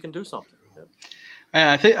 I think we can do something.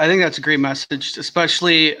 Yeah. I think that's a great message,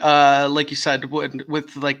 especially like you said,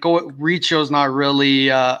 with like Richo's not really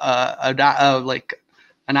like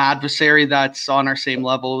an adversary that's on our same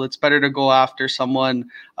level. It's better to go after someone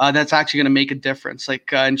that's actually going to make a difference,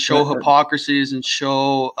 like and show hypocrisies and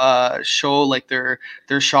show like their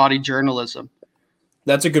shoddy journalism.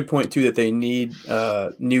 That's a good point too. That they need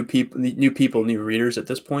new people, new readers at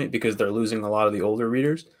this point because they're losing a lot of the older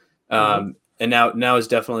readers. And now is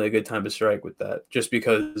definitely a good time to strike with that, just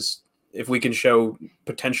because if we can show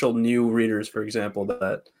potential new readers, for example,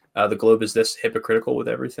 that the Globe is this hypocritical with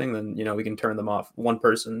everything, then, we can turn them off. One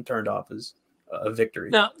person turned off is a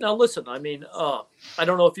victory. Now listen, I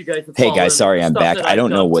don't know if you guys have Hey guys, sorry, I'm back. I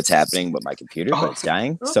don't know what's happening with my computer, but it's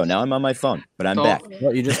dying. So now I'm on my phone, but I'm back.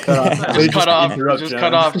 Well, you just cut off. just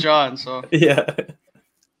cut off John. So yeah.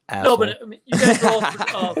 No, but you guys are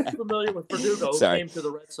all familiar with Verdugo, who came to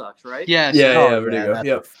the Red Sox, right? Yes. Yeah, Verdugo.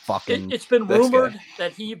 Yep. It's been rumored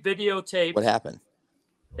that he videotaped what happened,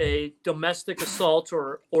 a domestic assault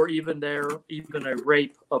or even a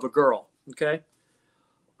rape of a girl. Okay.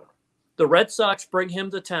 The Red Sox bring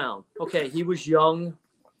him to town. Okay, he was young.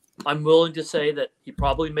 I'm willing to say that he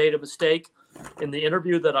probably made a mistake. In the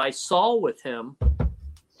interview that I saw with him,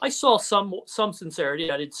 I saw some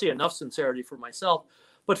sincerity. I didn't see enough sincerity for myself.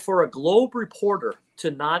 But for a Globe reporter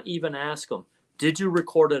to not even ask him, did you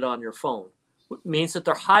record it on your phone? It means that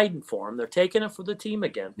they're hiding for him. They're taking it for the team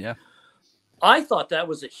again. Yeah. I thought that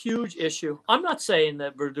was a huge issue. I'm not saying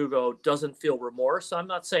that Verdugo doesn't feel remorse. I'm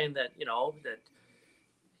not saying that,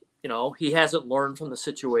 he hasn't learned from the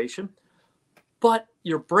situation. But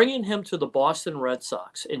you're bringing him to the Boston Red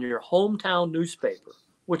Sox in your hometown newspaper,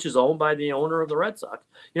 which is owned by the owner of the Red Sox.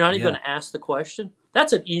 You're not even going to ask the question.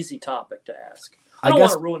 That's an easy topic to ask. I don't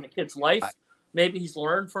want to ruin the kid's life. Maybe he's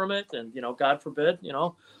learned from it, and God forbid,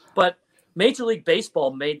 But Major League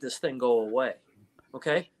Baseball made this thing go away.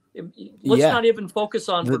 Okay, let's not even focus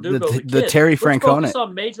on Verdugo. The Terry Francona. Let's focus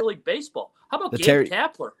on Major League Baseball. How about Gabe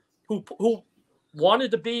Kapler, who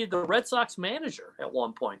wanted to be the Red Sox manager at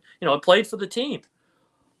one point. You know, played for the team.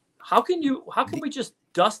 How can we just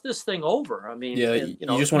dust this thing over? I mean, you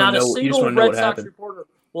know, just want to know. You just want to know Red Sox reporter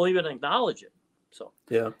will even acknowledge it. So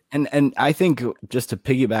yeah, and I think just to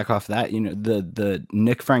piggyback off that, you know, the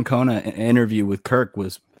Nick Francona interview with Kirk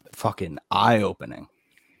was fucking eye opening.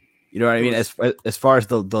 You know what I mean? As far as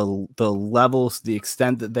the levels, the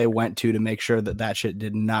extent that they went to make sure that shit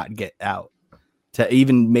did not get out to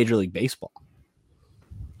even Major League Baseball.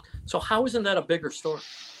 So how isn't that a bigger story?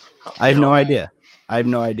 I have no idea.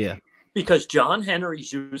 Because John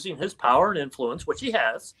Henry's using his power and influence, which he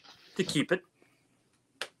has, to keep it,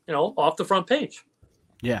 you know, off the front page.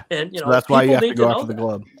 Yeah, and you know, so that's why you have to go after the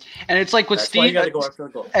Globe. And it's like what Steve,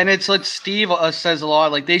 and it's like Steve says a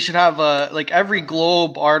lot. Like they should have like every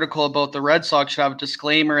Globe article about the Red Sox should have a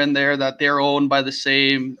disclaimer in there that they're owned by the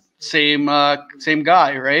same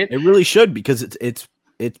guy, right? It really should, because it's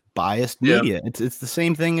biased media. It's the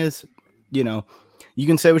same thing as, you know, you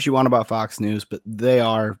can say what you want about Fox News, but they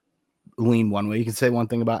are lean one way. You can say one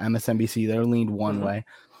thing about MSNBC, they're leaned one way.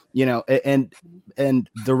 You know, and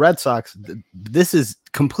the Red Sox, this is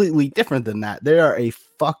completely different than that. They are the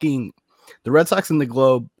Red Sox and the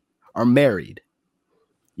Globe are married.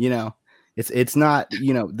 You know, it's not,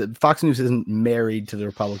 you know, the Fox News isn't married to the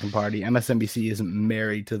Republican Party. MSNBC isn't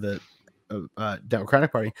married to the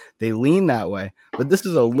Democratic Party. They lean that way, but this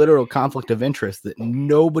is a literal conflict of interest that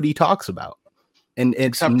nobody talks about. And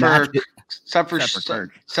it's except for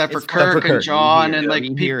Kirk and John, and like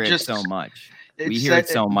we hear it so much. We hear it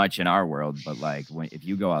so much in our world, but like if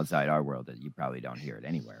you go outside our world, you probably don't hear it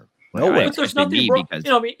anywhere. But there's nothing wrong. You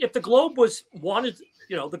know, I mean, if the Globe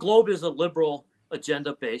the Globe is a liberal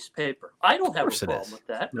agenda-based paper. I don't have a problem with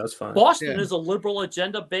that. That's fine. Boston is a liberal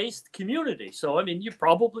agenda-based community, so I mean, you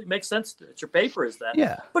probably makes sense that your paper is that.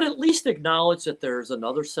 Yeah. But at least acknowledge that there's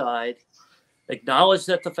another side. Acknowledge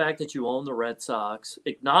that the fact that you own the Red Sox.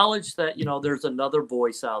 Acknowledge that, you know, there's another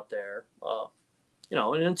voice out there. You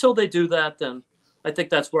know, and until they do that, then I think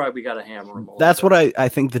that's where we got to hammer them. That's what I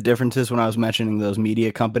think the difference is when I was mentioning those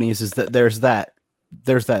media companies, is that there's that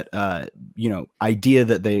you know, idea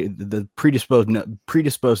that the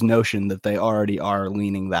predisposed notion that they already are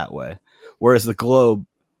leaning that way, whereas the Globe,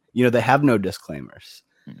 you know, they have no disclaimers.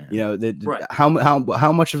 You know, right. How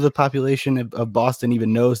much of the population of Boston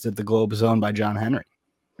even knows that the Globe is owned by John Henry?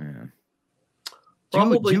 Yeah.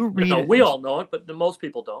 Probably, we all know it, but most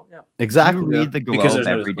people don't. Yeah, exactly. Do you read the Globe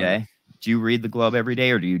every day? Do you read the Globe every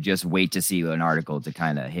day, or do you just wait to see an article to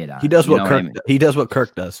kind of hit on? He does what Kirk. He does what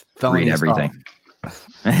Kirk does. Read everything.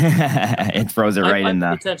 It throws it right in the. I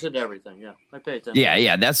pay attention to everything. Yeah, I pay attention.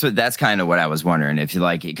 Yeah. That's kind of what I was wondering. If you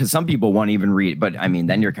like, because some people won't even read, but I mean,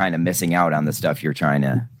 then you're kind of missing out on the stuff you're trying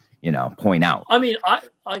to, you know, point out. I mean,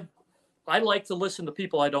 I like to listen to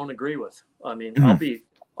people I don't agree with. I mean,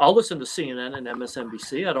 I'll listen to CNN and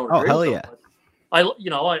MSNBC. I don't agree hell with yeah. them.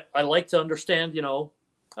 I like to understand, you know,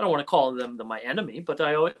 I don't want to call them my enemy, but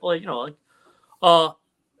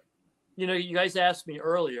you know, you guys asked me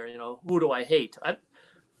earlier, you know, who do I hate?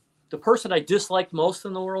 The person I dislike most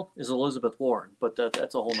in the world is Elizabeth Warren, but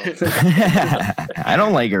that's a whole nother thing. I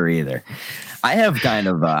don't like her either. I have kind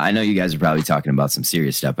of, I know you guys are probably talking about some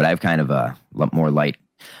serious stuff, but I have kind of a more light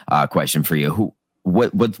question for you.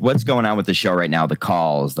 What's going on with the show right now? The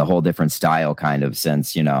calls, the whole different style kind of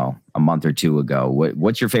since, you know, a month or two ago.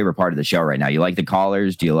 What's your favorite part of the show right now? You like the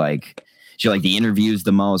callers? Do you like the interviews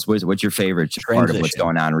the most? What's your favorite part of what's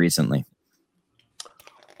going on recently?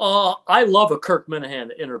 I love a Kirk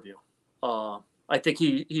Minahan interview. I think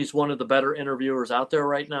he's one of the better interviewers out there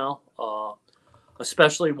right now,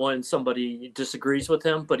 especially when somebody disagrees with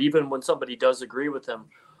him. But even when somebody does agree with him,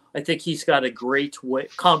 I think he's got a great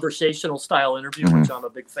conversational style interview, which I'm a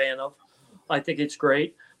big fan of. I think it's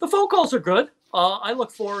great. The phone calls are good. I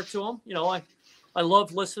look forward to them. You know, I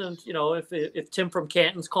love listening. You know, if Tim from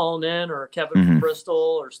Canton's calling in, or Kevin from Bristol,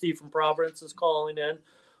 or Steve from Providence is calling in,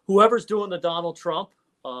 whoever's doing the Donald Trump.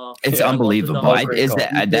 It's unbelievable.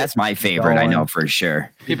 That's my favorite. I know for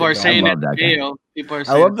sure. People are saying it. People are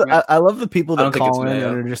saying I love the people that call in and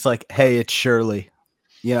are just like, "Hey, it's Shirley,"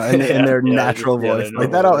 you know, in their natural voice.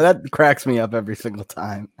 Like that cracks me up every single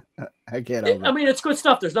time. I can't. I mean, it's good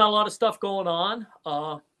stuff. There's not a lot of stuff going on.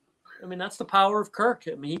 I mean, that's the power of Kirk.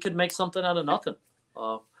 I mean, he could make something out of nothing.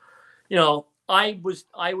 You know, I was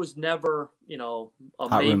never, you know,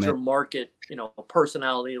 a major market, you know,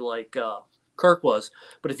 personality like Kirk was.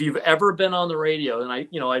 But if you've ever been on the radio, and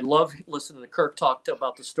I love listening to Kirk talk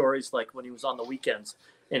about the stories, like when he was on the weekends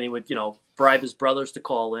and he would, you know, bribe his brothers to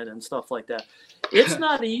call in and stuff like that. It's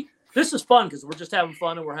not this is fun because we're just having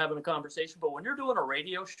fun and we're having a conversation. But when you're doing a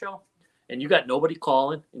radio show and you got nobody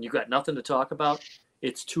calling and you got nothing to talk about,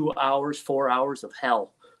 it's 2 hours, 4 hours of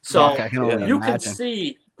hell. So you can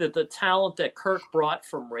see that the talent that Kirk brought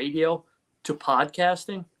from radio to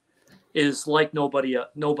podcasting is like nobody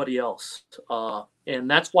else. And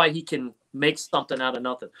that's why he can make something out of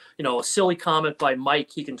nothing. You know, a silly comment by Mike,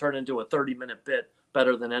 he can turn into a 30-minute bit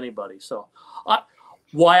better than anybody. So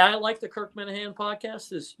why I like the Kirk Minahan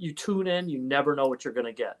podcast is you tune in, you never know what you're going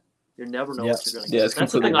to get. You never know what you're going to get.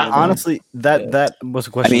 That's the thing. Honestly, that was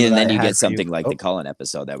a question. I mean, and then you get something like the Cullen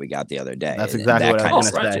episode that we got the other day. That's exactly what I was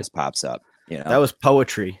going to say. Just pops up. You know? That was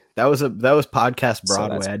poetry. That was podcast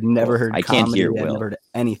Broadway. I'd never heard. I can't hear Will. I'd never heard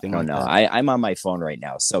anything. Oh no, I'm on my phone right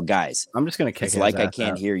now. So guys, I'm just gonna kick. It's like I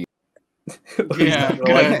can't hear you. Yeah,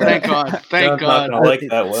 good. Thank God. Thank God. I like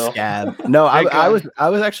that, Will. Yeah. No, I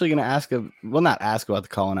was actually going to ask not ask about the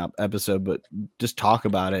Cullen up episode, but just talk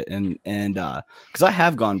about it and because I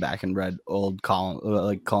have gone back and read old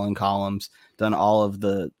Cullen columns, done all of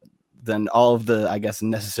the I guess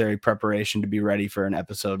necessary preparation to be ready for an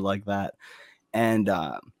episode like that, and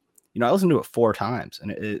I listened to it 4 times,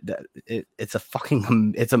 and it's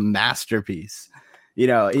a masterpiece.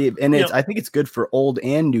 I think it's good for old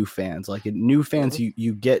and new fans. Like new fans,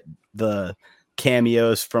 you get the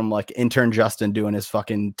cameos from like intern Justin doing his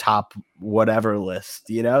fucking top whatever list,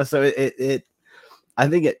 So I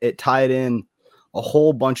think it tied in a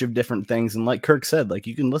whole bunch of different things. And like Kirk said, like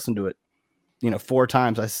you can listen to it, 4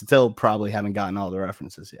 times. I still probably haven't gotten all the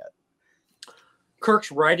references yet.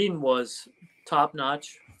 Kirk's writing was top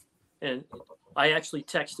notch, and I actually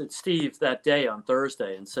texted Steve that day on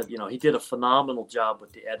Thursday and said, he did a phenomenal job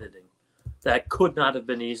with the editing. That could not have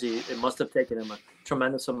been easy. It must have taken him a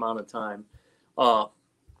tremendous amount of time.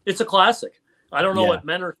 It's a classic. I don't know what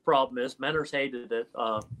Menner's problem is. Menner's hated it.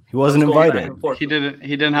 He wasn't invited. He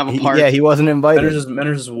didn't have a part. Yeah, he wasn't invited.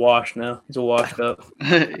 Menner's is washed now. He's a washed up.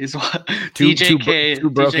 He's DJK. Two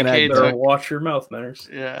broken eggs. Wash your mouth, Menners.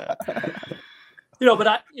 Yeah.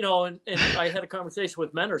 But and I had a conversation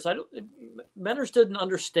with Menners. Menners didn't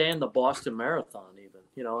understand the Boston Marathon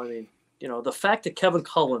even. The fact that Kevin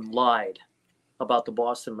Cullen lied about the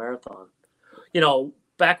Boston Marathon.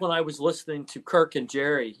 Back when I was listening to Kirk and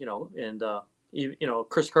Jerry, and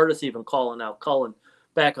Chris Curtis even calling out Cullen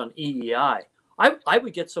back on EEI, I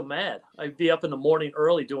would get so mad. I'd be up in the morning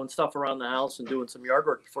early doing stuff around the house and doing some yard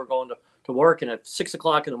work before going to work, and at 6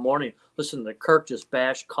 o'clock in the morning, listening to Kirk just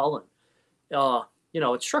bash Cullen.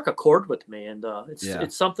 It struck a chord with me, and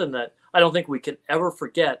it's something that I don't think we can ever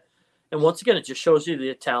forget. And once again, it just shows you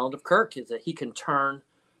the talent of Kirk is that he can turn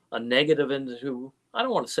a negative into, I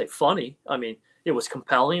don't want to say funny. I mean, it was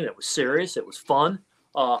compelling, it was serious, it was fun.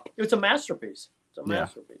 It was a masterpiece. It's a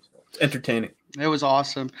masterpiece. Entertaining. It was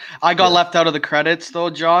awesome. I got left out of the credits though,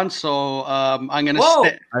 John. So I'm gonna.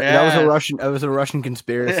 That was a Russian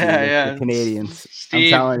conspiracy. The Canadians.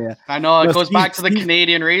 Steve, I'm telling you. I know it goes back to the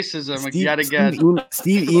Canadian racism yet again.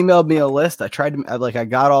 Steve emailed me a list. I tried to I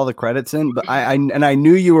got all the credits in, but I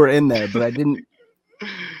knew you were in there, but I didn't.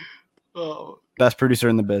 Oh. Best producer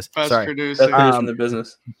in the biz. Best producer in the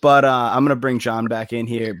business. But I'm gonna bring John back in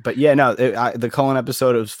here. But yeah, no, the Cullen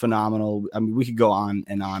episode was phenomenal. I mean, we could go on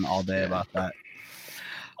and on all day about that.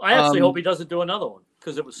 I actually hope he doesn't do another one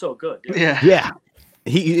because it was so good. Yeah.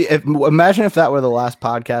 Imagine if that were the last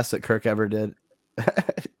podcast that Kirk ever did.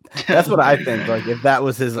 That's what I think. Like if that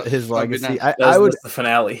was his legacy, I would the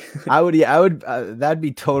finale. I would. That'd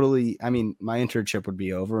be totally. I mean, my internship would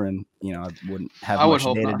be over, and I wouldn't have much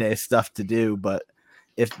day-to-day stuff to do. But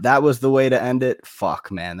if that was the way to end it,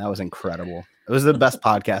 fuck, man, that was incredible. It was the best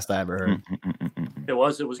podcast I ever heard. It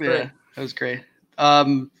was great. Yeah, it was great.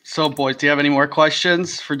 So boys, do you have any more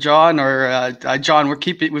questions for John or John?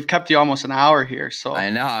 We've kept you almost an hour here. So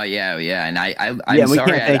I know, yeah, and I'm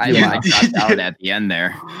sorry I dropped out at the end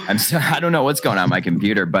there. I don't know what's going on my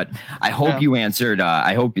computer, but I hope you answered.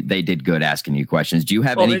 I hope they did good asking you questions. Do you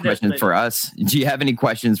have any questions for us? Do you have any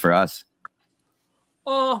questions for us?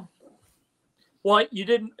 Well, you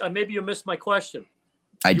didn't. Maybe you missed my question.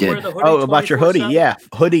 I did. About your hoodie. Yeah.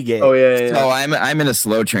 Hoodie game. Oh, yeah. So I'm in a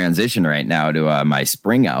slow transition right now to my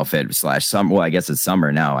spring outfit / summer. Well, I guess it's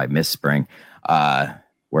summer now. I miss spring.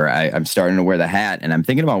 Where I'm starting to wear the hat, and I'm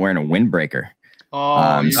thinking about wearing a windbreaker. Oh,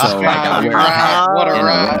 I got wear a hat what a and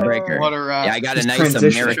rat. a windbreaker. What a rat. Yeah, I got a nice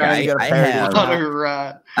America.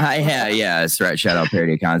 I have. That's right. Shout out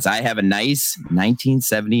Parody Cons. I have a nice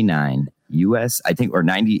 1979 U.S. I think or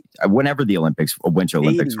 90 whenever the Winter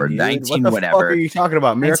Olympics were 19 what the whatever. Fuck are you talking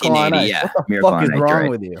about? Miracle on Ice. Yeah, what the Miracle fuck is on Ice, wrong right.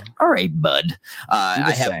 with you? All right, bud.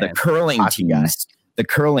 I have the curling teams. the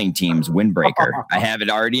curling team's windbreaker. I have it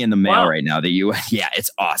already in the mail right now. Yeah, it's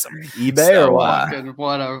awesome. eBay or what?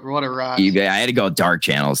 What a rock. eBay. I had to go dark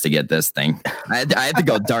channels to get this thing. I had to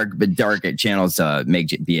go dark channels to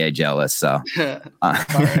make BA jealous. So,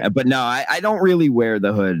 but no, I don't really wear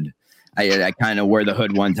the hood. I kind of wear the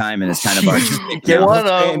hood one time, and it's kind of artistic.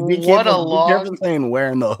 What a long saying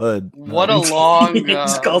wearing the hood. What a long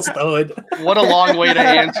What a long way to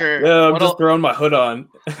answer. Yeah, I'm just throwing my hood on.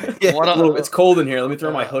 It's cold in here. Let me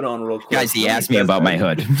throw my hood on real quick. Guys, he asked me about my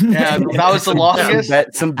hood. Yeah, that was the longest.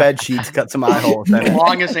 Some bed sheets, cut some eye holes.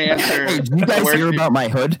 Longest answer. Hey, you guys hear about my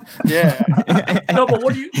hood? Yeah. No, but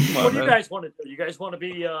what do you guys want to do? You guys want to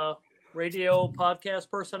be radio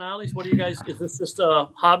podcast personalities? What do you guys? Is this just a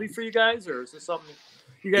hobby for you guys, or is this something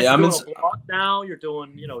you guys are doing a blog now? You're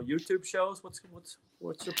doing YouTube shows. What's your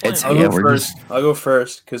plan? I'll go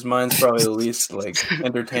first because mine's probably the least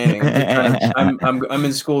entertaining. I'm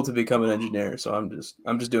in school to become an engineer, so I'm just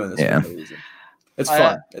doing this for no reason. It's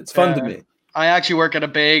fun. It's fun to me. I actually work at a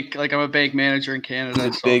bank. I'm a bank manager in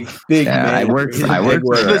Canada. Big. I work.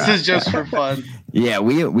 This is just for fun. Yeah,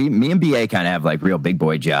 me and BA kind of have real big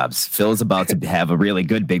boy jobs. Phil's about to have a really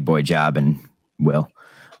good big boy job, and Will.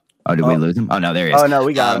 Oh, did we lose him? Oh no, there he is. Oh no,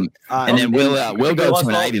 we got him. And then we'll go to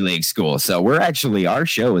an Ivy League school. So our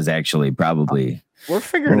show is actually probably we're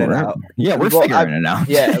figuring it out. Yeah, we're figuring it out.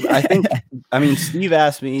 Yeah, I mean, Steve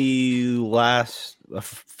asked me last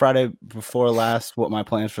Friday before last what my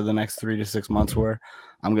plans for the next 3 to 6 months were.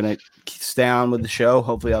 I'm going to stay on with the show.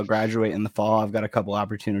 Hopefully I'll graduate in the fall. I've got a couple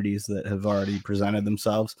opportunities that have already presented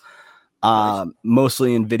themselves,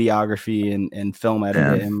 mostly in videography and film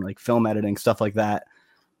editing, film editing, stuff like that.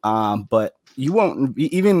 But you won't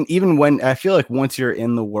even when I feel like once you're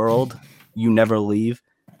in the world, you never leave.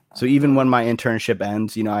 So even when my internship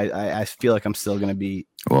ends, I feel like I'm still going to be.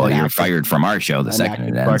 Well, you're fired from our show the second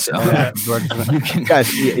it ends. So.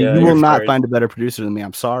 Guys, you will not find a better producer than me.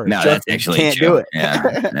 I'm sorry. No, that's actually can't true. do it.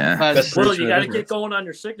 Yeah. Well, you got to get going on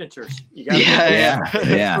your signatures. You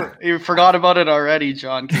Yeah. You forgot about it already,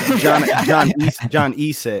 John. John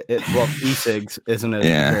e-cigs isn't a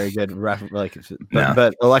very good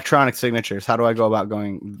but electronic signatures. How do I go about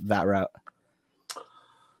going that route?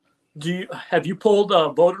 Have you pulled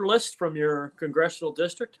a voter list from your congressional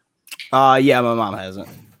district? Yeah, my mom hasn't.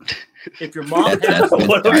 If your mom has,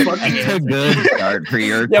 what a good start for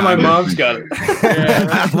your my mom's got it.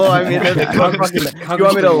 Well, I mean, do you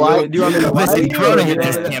want me to lie? Do you want me to lie? Listen, Corona hit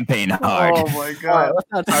this campaign hard. Oh my god! Let's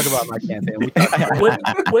not talk about my campaign.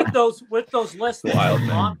 With those lists that your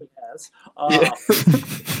mom has,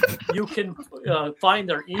 you can find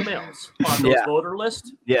their emails on those voter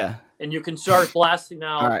lists. Yeah, and you can start blasting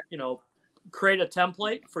out. Create a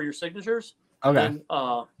template for your signatures. Okay. And,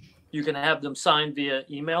 you can have them signed via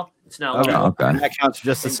email. It's now Okay. That counts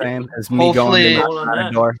just the same as me going to the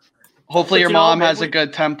door. Hopefully your mom has a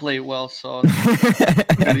good template, Will. So let's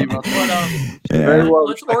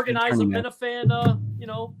organize a Minifan,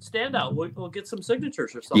 standout. We'll get some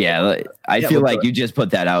signatures or something. Yeah, I feel like you just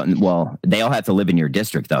put that out, and they all have to live in your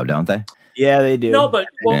district, though, don't they? Yeah, they do. No, but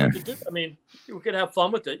we could have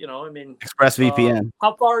fun with it. ExpressVPN.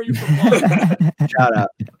 How far are you from Boston? Shout out.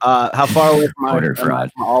 How far away from fraud.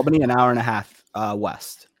 Albany? An hour and a half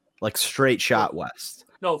west, straight shot west.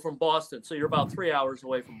 No, from Boston. So you're about 3 hours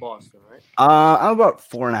away from Boston, right? I'm about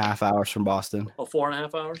 4.5 hours from Boston. Oh,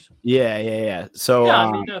 4.5 hours? Yeah.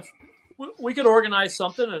 So we could organize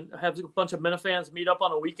something and have a bunch of Minifans meet up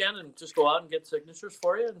on a weekend and just go out and get signatures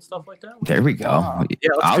for you and stuff like that. There we go. Yeah,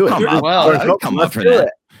 I'll come up for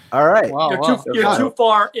that. All right. You're too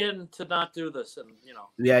far in to not do this, and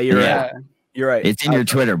Yeah, you're right. You're right. It's in your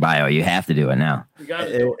Twitter bio. You have to do it now. You got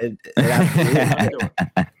to do it.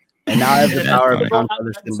 And now I have the power of John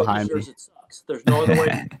Featherston behind me. It sucks. There's no other way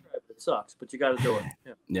to describe it. It sucks, but you got to do it.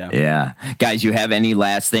 Yeah. Guys, you have any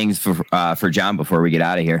last things for John before we get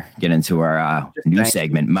out of here? Get into our new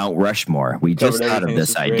segment, Mount Rushmore. We just thought of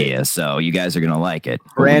this idea, so you guys are gonna like it.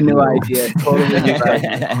 Brand new idea,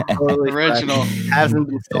 totally original. Hasn't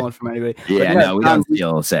been stolen from anybody. Yeah, no, we don't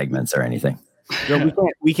steal segments or anything.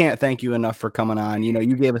 We can't thank you enough for coming on.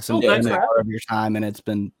 You gave us an hour of your time, and it's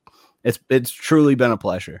truly been a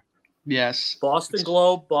pleasure. Yes. Boston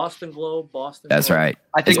Globe. That's right.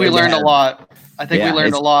 I think we learned a lot. We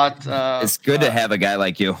learned a lot. It's good to have a guy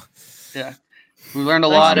like you. Yeah. We learned a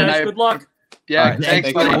lot. Guys. Good luck. Yeah. Right,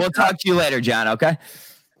 thanks, buddy. We'll talk to you later, John. Okay.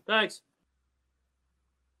 Thanks.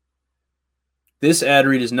 This ad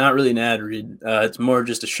read is not really an ad read. It's more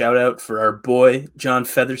just a shout out for our boy, John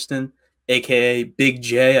Featherston, a.k.a. Big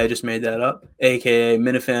J. I just made that up. A.k.a.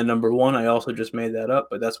 Minifan number 1. I also just made that up,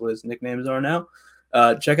 but that's what his nicknames are now.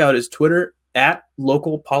 Check out his Twitter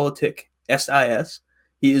 @LocalPoliticSIS.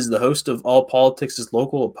 He is the host of All Politics is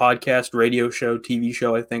Local, a podcast, radio show, TV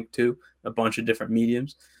show, I think, too, a bunch of different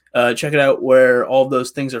mediums. Check it out where all of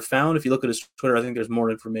those things are found. If you look at his Twitter, I think there's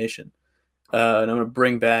more information. And I'm going to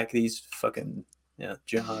bring back these fucking,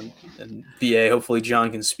 John and BA. Hopefully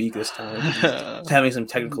John can speak this time. He's having some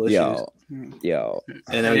technical issues. Yo.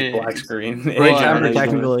 And now he's black screen. Great time for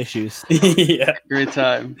technical issues. Yeah. Great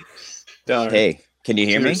time. Hey, can you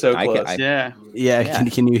hear me? So close. Yeah.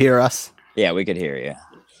 Can you hear us? Yeah, we could hear you.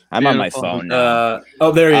 I'm on my phone now.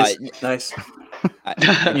 There he is. Nice.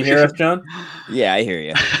 Can you hear us, John? Yeah, I hear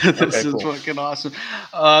you. This is fucking awesome.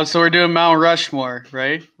 So we're doing Mount Rushmore,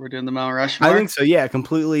 right? We're doing the Mount Rushmore. I think so. Yeah,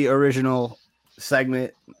 completely original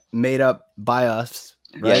segment made up by us.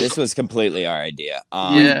 Right? Yeah, this was completely our idea.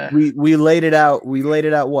 We laid it out. We laid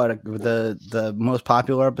it out. What the most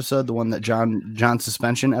popular episode, the one that John's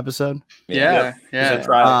suspension episode. Yeah.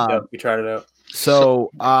 We tried it out. So,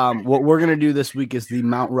 what we're gonna do this week is the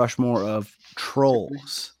Mount Rushmore of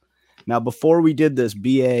trolls. Now, before we did this,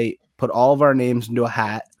 BA put all of our names into a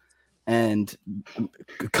hat, and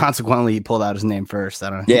consequently, he pulled out his name first. I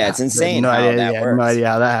don't know. Yeah, it's insane. No idea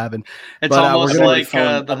how that happened. It's almost like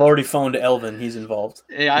I've already phoned Elvin. He's involved.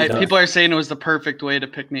 People are saying it was the perfect way to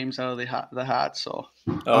pick names out of the hat. So,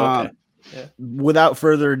 okay. Without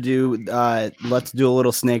further ado, let's do a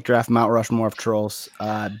little snake draft Mount Rushmore of trolls.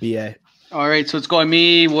 BA. All right, so it's going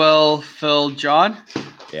me, Will, Phil, John.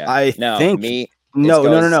 Yeah, I think me.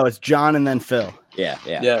 No. It's John and then Phil. Yeah.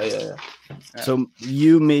 So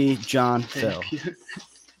you, me, John, Phil.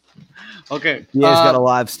 Okay. He's got a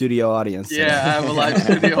live studio audience. Yeah, I have a live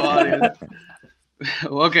studio audience.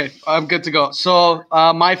 Okay, I'm good to go. So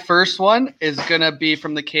my first one is gonna be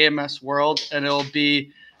from the KMS world, and it'll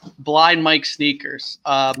be Blind Mike Sneakers.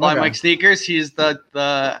 Mike Sneakers. He's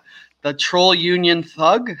the troll union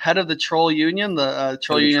thug, head of the troll union, the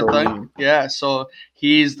troll union thug. Yeah, so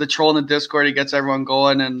he's the troll in the Discord. He gets everyone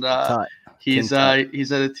going, and he's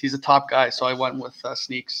a top guy. So I went with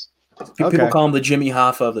Sneaks. People call him the Jimmy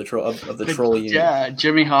Hoffa of the troll union. Yeah,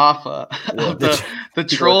 Jimmy Hoffa of the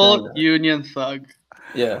troll union thug.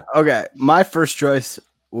 Yeah. Okay, my first choice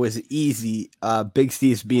was easy. Big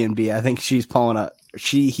Steve's B&B. I think she's pulling a.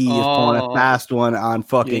 He is pulling a fast one on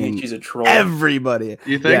fucking she's a troll. You Everybody.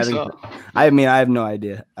 think so? I mean, I have no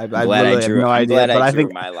idea. I literally have no idea. But I drew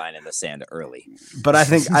think my line in the sand early. But I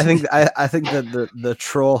think that the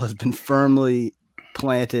troll has been firmly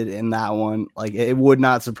planted in that one. Like, it would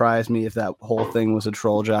not surprise me if that whole thing was a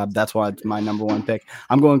troll job. That's why it's my number one pick.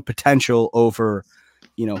 I'm going potential over,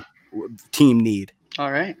 team need. All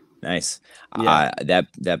right. Nice. Yeah.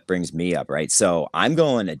 That brings me up, right? So I'm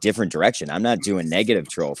going a different direction. I'm not doing negative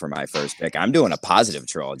troll for my first pick. I'm doing a positive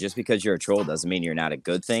troll. Just because you're a troll doesn't mean you're not a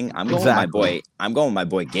good thing. I'm going with my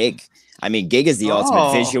boy Gig. I mean, Gig is the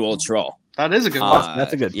ultimate visual troll. That is a good one.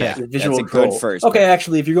 That's a good pick. Yeah, visual that's a troll. good first. Okay,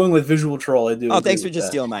 actually, if you're going with visual troll, I do. Oh, thanks for just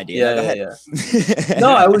stealing my idea. Yeah, Go ahead.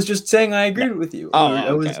 No, I was just saying I agreed with you.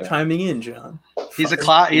 I was okay. chiming in, John. He's a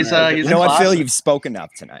class. You know what, Phil? You've spoken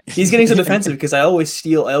up tonight. He's getting so defensive because I always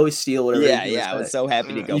steal whatever. Yeah. I was so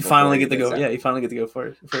happy to go. You finally get to go. Yeah, you finally get to go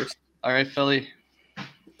first. All right, Philly.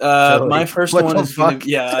 My first one is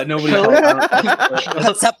nobody.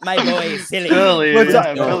 What's up, my boy? Philly. What's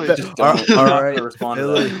up? Philly. All right, respond.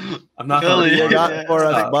 Philly. I'm not Philly. going to for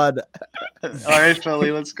us, bud. All right, Philly.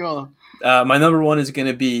 Let's go. My number one is going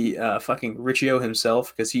to be fucking Richio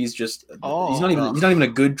himself, because he's just he's not even a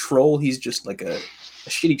good troll. He's just like a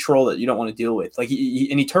shitty troll that you don't want to deal with. Like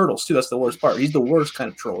he turtles too. That's the worst part. He's the worst kind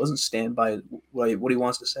of troll. Doesn't stand by what he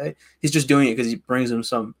wants to say. He's just doing it because he brings him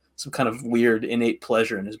some kind of weird innate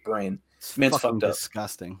pleasure in his brain. Man's fucked up.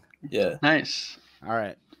 Disgusting. Yeah. Nice. All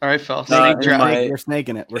right, Phil. we're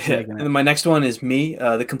snaking it. And then my next one is me,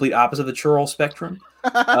 the complete opposite of the troll spectrum.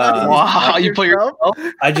 Wow, you put yourself.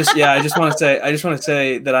 I just want to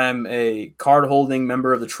say that I am a card holding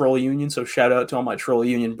member of the troll union. So shout out to all my troll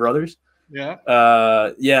union brothers. Yeah.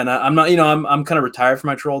 And I'm not, I'm kind of retired from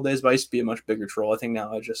my troll days, but I used to be a much bigger troll. I think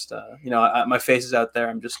now I just, my face is out there.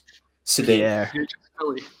 I'm just sedate. Yeah. You're just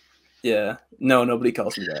Philly. Yeah. No, nobody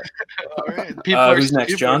calls me that. All right. Who's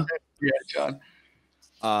next, John? Yeah, John.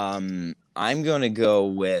 I'm gonna go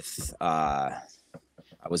with. I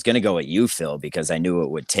was gonna go with you, Phil, because I knew it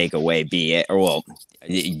would take away BA,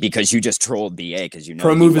 because you just trolled BA because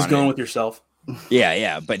Pro move is going with yourself.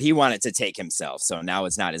 Yeah, but he wanted to take himself, so now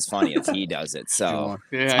it's not as funny if he does it. So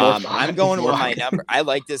Yeah, I'm going with my number. I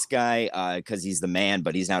like this guy because he's the man,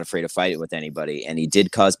 but he's not afraid to fight it with anybody, and he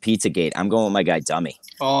did cause Pizzagate. I'm going with my guy Dummy.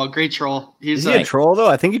 Oh, great troll. Is he a troll though?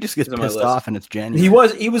 I think he just gets pissed off, and it's genuine.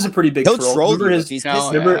 He was a pretty big He'll troll. Remember his BA?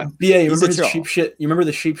 Remember his sheep shit? You remember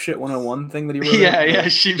the sheep shit 101 thing that he wrote? Yeah,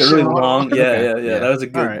 sheep shit. Really long. Yeah. That was a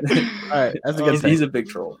good. All right, that's a good. He's a big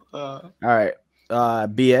troll. All right.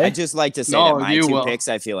 BA. I just like to say that my two picks,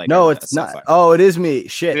 I feel like it's not. So oh, it is me.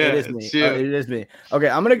 Shit, Yeah, it is me. you. It is me. Okay,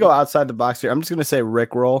 I'm gonna go outside the box here. I'm just gonna say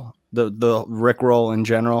Rickroll. The Rickroll in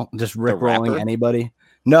general, just Rickrolling anybody.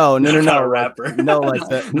 No. Not a rapper. No, like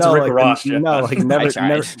that. No, Rick like Ross, no, like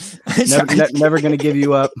never gonna give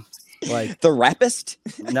you up. Like the rapist.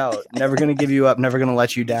 No, never gonna give you up. Never gonna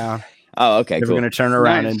let you down. Oh, okay. Never gonna turn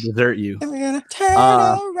around and desert you. Never gonna turn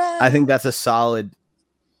around. I think that's a solid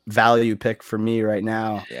value pick for me right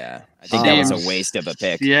now. Yeah, I think that was a waste of a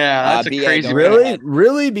pick. Yeah, that's a crazy.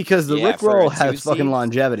 Really, because the Rickroll has fucking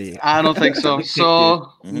longevity. I don't think so.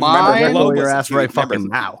 So blow your ass right fucking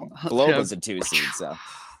now. Globe was a 2 seed, so.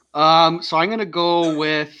 So I'm gonna go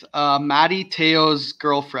with Matty Teo's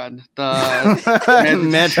girlfriend, the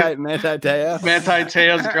Manti Teo. Manti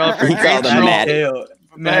Teo's girlfriend. He called him Matty Teo.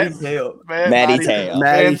 Matty Teo. Matty Teo.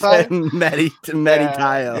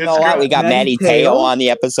 You know what? We got Matty Teo on the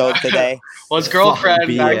episode today. Well, his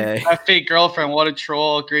girlfriend, that fake girlfriend, what a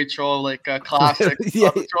troll, great troll, like a classic.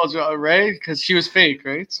 Trolls, right? Because she was fake,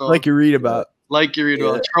 right? So like you read about.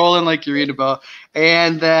 Trolling like you read about.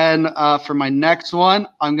 And then for my next one,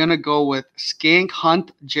 I'm gonna go with Skank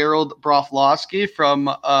Hunt Gerald Broflovsky from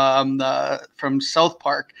South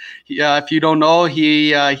Park. If you don't know,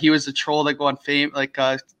 he was a troll that went famous, like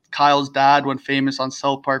Kyle's dad went famous on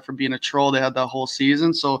South Park for being a troll. They had that whole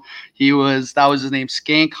season, so that was his name,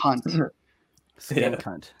 Skank Hunt. Skank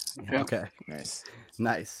Hunt. Yeah. Okay.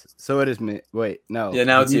 Nice. So it is me. Wait, no. Yeah,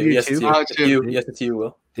 now it's you. Yes, it's you. Yes, it's you,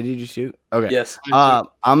 Will. Did you just shoot? Okay. Yes. I'm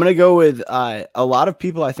gonna go with a lot of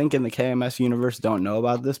people I think in the KMS universe don't know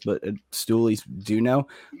about this, but Stoolies do know.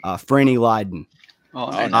 Franny Lydon. Oh,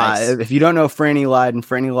 nice. If you don't know Franny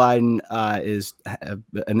Lydon is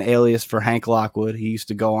an alias for Hank Lockwood. He used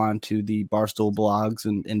to go on to the Barstool blogs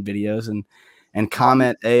and videos and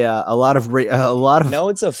comment a lot of No,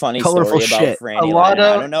 it's a funny colorful story shit. About Franny Lydon.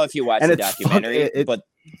 I don't know if you watched the documentary, but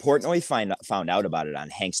Portnoy found out about it on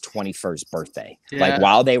Hank's 21st birthday, like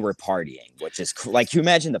while they were partying, which is like, you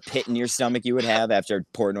imagine the pit in your stomach you would have after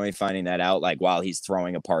Portnoy finding that out, like while he's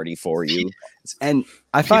throwing a party for you. And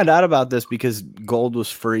I found out about this because gold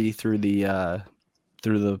was free through the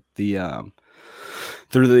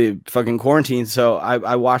fucking quarantine. So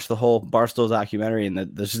I watched the whole Barstool documentary, and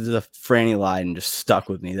this is the Franny Lydon just stuck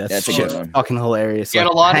with me. That's a good one. Fucking hilarious.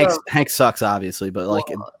 Like, Hank sucks, obviously, but like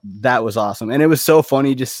that was awesome. And it was so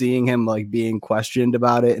funny just seeing him like being questioned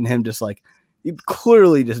about it, and him just like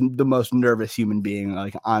clearly just the most nervous human being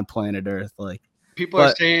like on planet Earth. Like people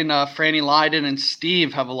are saying Franny Lydon and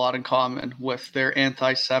Steve have a lot in common with their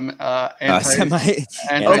anti-Semite agenda.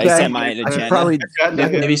 Probably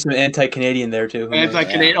maybe some anti-Canadian there too.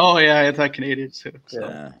 Anti-Canadian. Oh yeah, anti-Canadian too. So.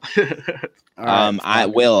 Yeah. I'm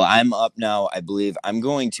up now. I believe I'm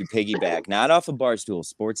going to piggyback not off of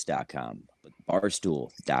BarstoolSports.com, but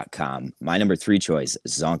Barstool.com. My number 3 choice,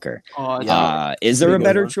 Zonker. Is there a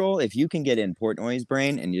better troll if you can get in Portnoy's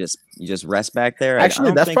brain and you just rest back there?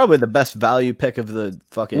 Actually, that's probably the best value pick of the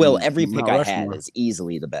fucking. Well, every pick I had is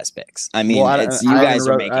easily the best picks. I mean, you guys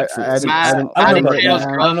are making fools. I don't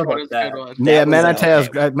know about that. Yeah,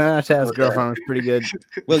 Maniteo's girlfriend was pretty good.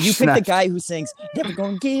 Well, you picked the guy who sings "Never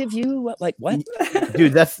Gonna Give You Up." Like what?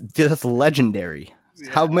 Dude, that's legendary.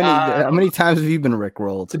 How many times have you been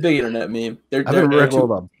rickrolled? It's a big internet meme. I've been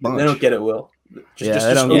rickrolled a bunch. They don't get it, Will. They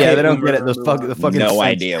don't get it. The fucking no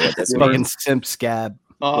idea what this fucking simp scab.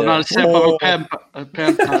 Oh, I'm not a simp. I'm a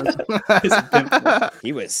pimp.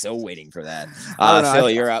 He was so waiting for that. Phil,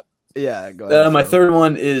 you're up. Yeah, go ahead. My third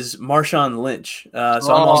one is Marshawn Lynch. So I'm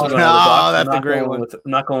also going that's a great one. I'm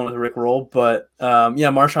not going with Rick Roll, but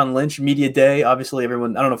Marshawn Lynch, Media Day. Obviously,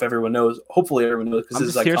 everyone. I don't know if everyone knows. Hopefully, everyone knows. I'm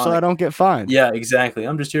just here so I don't get fined. Yeah, exactly.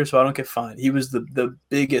 I'm just here so I don't get fined. He was the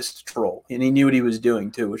biggest troll, and he knew what he was doing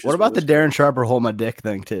too. What about the Darren Sharper hold my dick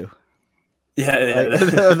thing too? Yeah.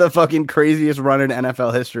 The fucking craziest run in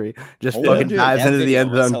NFL history. Just fucking dives into the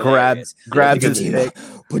end zone, grabs his dick.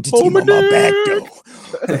 Put the team on my back, though.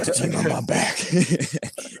 Put the team on my back.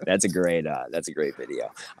 That's a great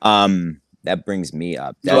video. That brings me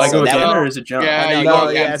up. Do I go again or is it jump?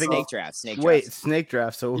 I think snake draft. Wait, snake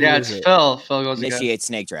draft. So it's Phil. Phil goes initiate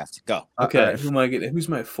snake draft. Go. Okay. Who's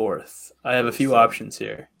my fourth? I have a few options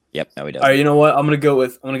here. Yep, no, he doesn't. All right, you know what? I'm gonna go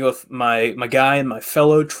with my guy and my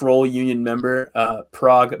fellow troll union member,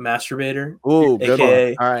 Prague Masturbator. Ooh, good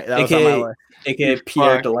AKA, one. All right, that was on my list. AKA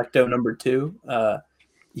Pierre Delecto number 2.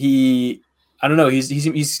 I don't know.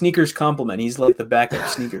 He's sneakers compliment. He's like the backup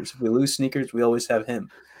sneakers. If we lose sneakers, we always have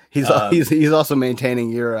him. He's also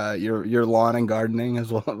maintaining your lawn and gardening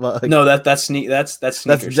as well. Like, no, that's sneakers.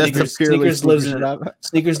 Sneakers lives in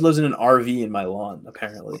an RV in my lawn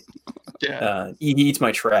apparently. Yeah, he eats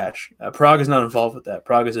my trash. Prague is not involved with that.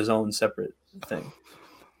 Prague is his own separate thing.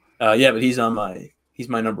 Yeah, but he's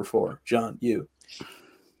my number 4. John, you.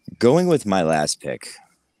 Going with my last pick,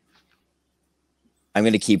 I'm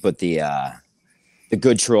going to keep with the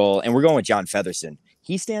good troll, and we're going with John Featherson.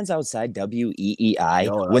 He stands outside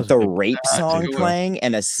WEEI with the rape song playing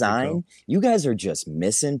and a sign. You guys are just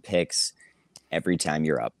missing picks every time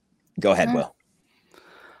you're up. Go ahead, Will.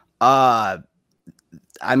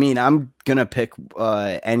 I mean, I'm gonna pick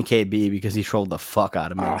NKB because he trolled the fuck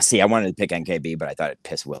out of me. Oh, see, I wanted to pick NKB, but I thought it'd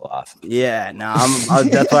piss Will off. Yeah, no,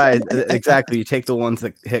 that's why exactly. You take the ones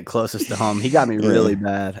that hit closest to home. He got me really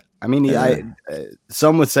bad. I mean,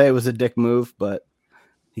 some would say it was a dick move, but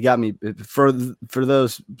he got me. For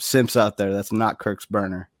those simps out there, that's not Kirk's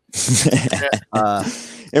burner.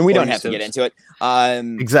 And we don't have to get into it.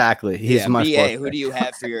 Exactly. He's my BA, who do you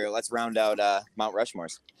have for your? Let's round out Mount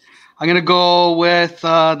Rushmore's. I'm gonna go with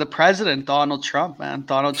the president, Donald Trump. Man,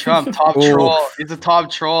 Donald Trump, top troll. He's a top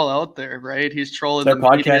troll out there, right? He's trolling the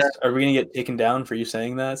podcast. Media. Are we gonna get taken down for you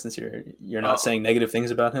saying that? Since you're not saying negative things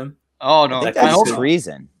about him. Oh no, that's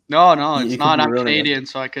treason. No, it's not. I'm Canadian,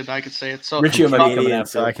 so I could say it. So Richie might be coming after.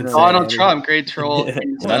 So I can Donald Trump, great troll.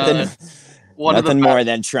 Nothing more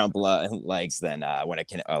than Trump likes than when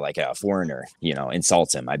a foreigner,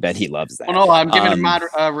 insults him. I bet he loves that. Well, no, I'm giving him mad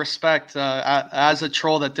respect as a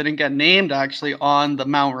troll that didn't get named actually on the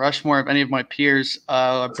Mount Rushmore of any of my peers.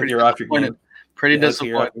 I'm pretty disappointed. Pretty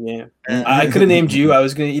disappointed. I could have named you. I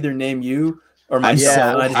was going to either name you or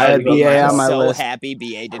myself. I had BA on my list. Happy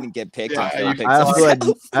BA didn't get picked. I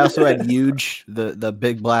also had Huge, the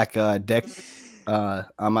big black dick.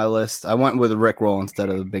 On my list, I went with Rick Roll instead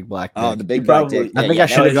of the big black dick. Oh, the big black dick. I think I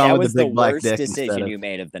should have gone with the big black dick. That was the worst decision you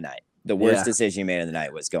made of the night. The worst decision you made of the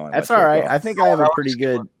night was going. That's all right. I think I have a pretty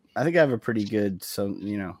good.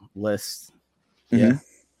 List. Yeah.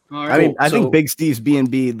 Right. I mean, I think Big Steve's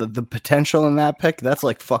B&B, the potential in that pick, that's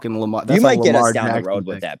like fucking Lamar. That's you might like get Lamar us down Jackson the road pick.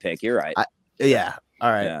 with that pick. You're right. Yeah.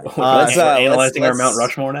 All right. Yeah. Let's analyzing our Mount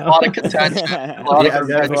Rushmore now. A lot of contention. A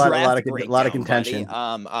lot of contention.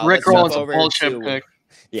 Rick Roll is a bullshit pick.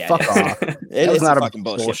 Yeah, fuck off. It is not a fucking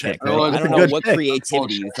bullshit pick. I don't know what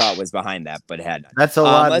creativity you thought was behind that, but it had. That's a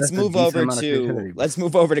lot. Let's move over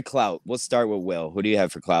to Clout. We'll start with Will. Who do you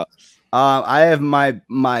have for Clout? I have my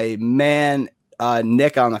man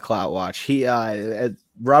Nick on the Clout Watch. He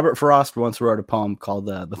Robert Frost once wrote a poem called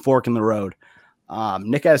 "The Fork in the Road."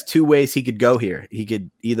 Nick has two ways he could go here. He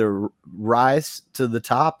could either rise to the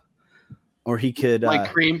top, or he could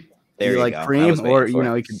like Cream. There like go. Cream, or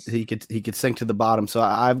he could sink to the bottom. So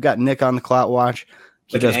I've got Nick on the Clout Watch.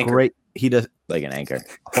 He does great. He does like an anchor.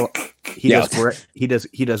 He does great.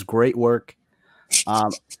 He does great work.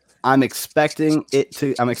 I'm expecting to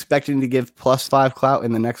give +5 Clout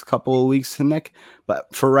in the next couple of weeks to Nick,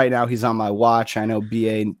 but for right now he's on my watch. I know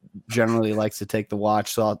BA generally likes to take the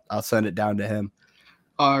watch, so I'll send it down to him.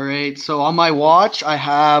 All right. So on my watch, I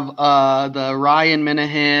have the Ryan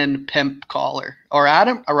Minahan pimp collar, or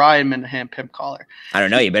Ryan Minahan pimp collar. I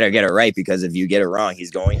don't know. You better get it right, because if you get it wrong,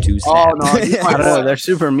 he's going to snap. Oh no, I don't know. They're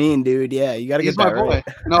super mean, dude. Yeah, you got to get that right.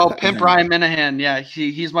 No, pimp Ryan Minahan. Yeah,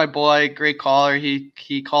 he's my boy. Great caller.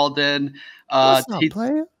 He called in.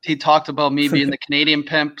 He talked about me being the Canadian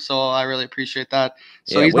pimp, so I really appreciate that.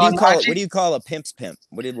 So yeah, what do you call a pimp's pimp?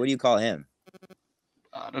 What do you call him?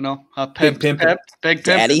 I don't know. Big pimp.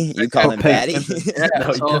 Daddy? You call him Daddy? Yeah,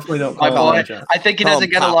 no, you definitely don't call him John. I think he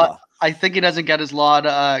doesn't get a lot. I think he doesn't get his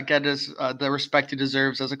the respect he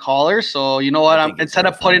deserves as a caller. So you know what? Instead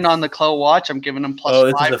of putting on the Clout Watch, I'm giving him +5. Oh,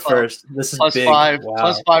 this is the first. This is big. +5.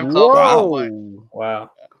 Wow. +5 Clout.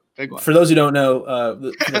 Wow. Big one. For those who don't know,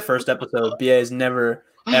 the first episode, BA has never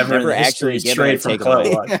in the history strayed from Clout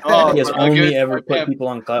Watch. He has only ever put people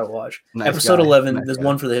on Clout Watch. Nice episode guy. 11, nice there's guy.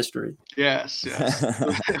 One for the history. Yes.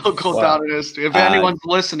 It'll go down in history. If anyone's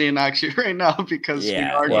listening, actually, right now, because we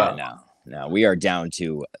are No, we are down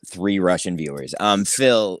to 3 Russian viewers.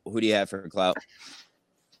 Phil, who do you have for Clout?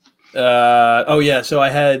 So I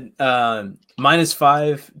had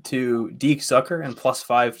 -5 to Deke Zucker and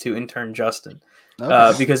 +5 to intern Justin.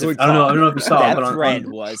 Because I don't know if you saw it, but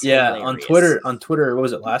on Twitter, what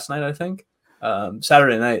was it, last night, I think?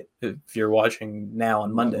 Saturday night, if you're watching now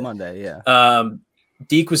on Monday. Monday, yeah.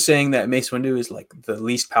 Deke was saying that Mace Windu is like the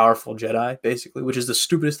least powerful Jedi, basically, which is the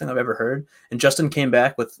stupidest thing I've ever heard. And Justin came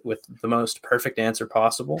back with the most perfect answer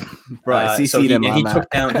possible. Right, so he took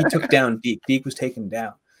down Deke. Deke was taken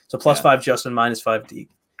down. So +5 Justin, -5 Deke.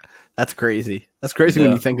 That's crazy. That's crazy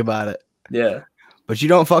when you think about it. Yeah. But you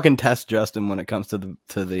don't fucking test Justin when it comes to the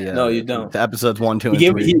no, you don't. To episodes 1, 2, and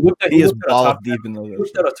 3. He is balls deep in those. He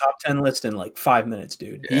put out a top 10 list in like 5 minutes,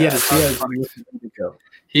 dude. Yeah.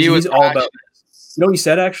 He was all about this. You know what he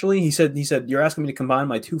said, actually? He said, you're asking me to combine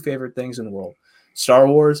my 2 favorite things in the world, Star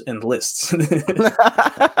Wars and lists.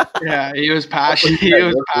 Yeah, he was passionate. He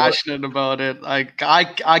was passionate about it. Like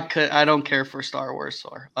I don't care for Star Wars,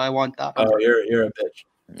 so I want that. Oh, you're a bitch.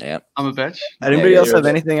 Yeah, I'm a bitch. Anybody else have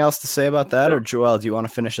anything else to say about that, or Joel? Do you want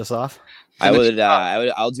to finish us off?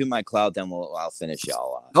 I'll do my clout, then I'll finish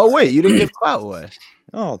y'all off. Oh wait, you didn't give clout away.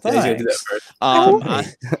 Oh, thanks.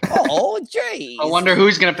 Jay. I wonder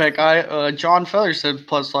who's gonna pick. John Featherstone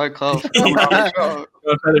 +5 clout. John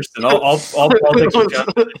Featherstone. I'll take John.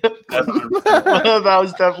 That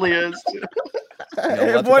was definitely his.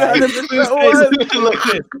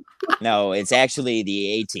 No, it's actually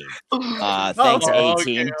the 18th. Thanks,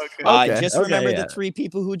 18. Just remember the 3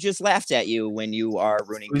 people who just laughed at you when you are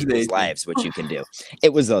ruining people's lives, which you can do.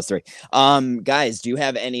 It was those 3. Guys, do you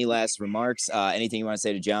have any last remarks? Anything you want to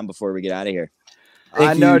say to John before we get out of here?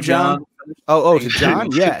 I know, John. Oh, to John?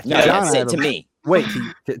 Yeah. No, John, say it to me. Wait,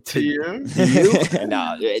 to you?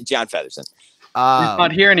 No, John Featherstone. He's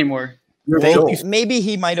not here anymore. Maybe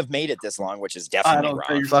he might have made it this long, which is definitely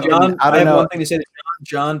wrong. John, I have one thing to say to John.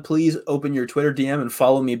 John, please open your Twitter DM and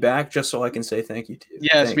follow me back just so I can say thank you to you.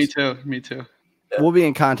 Yes, thanks. Me too. We'll be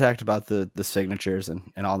in contact about the signatures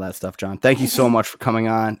and all that stuff, John. Thank you so much for coming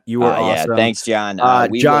on. You were awesome. Yeah, thanks, John.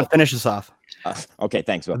 John, finish us off. Okay,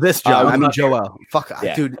 thanks. Will. This John, I mean Joel. Fuck,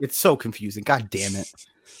 dude, it's so confusing. God damn it.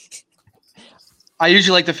 I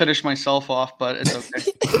usually like to finish myself off, but it's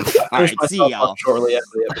okay. All right, see y'all shortly after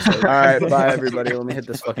the episode. All right, bye everybody. Let me hit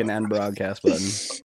this fucking end broadcast button.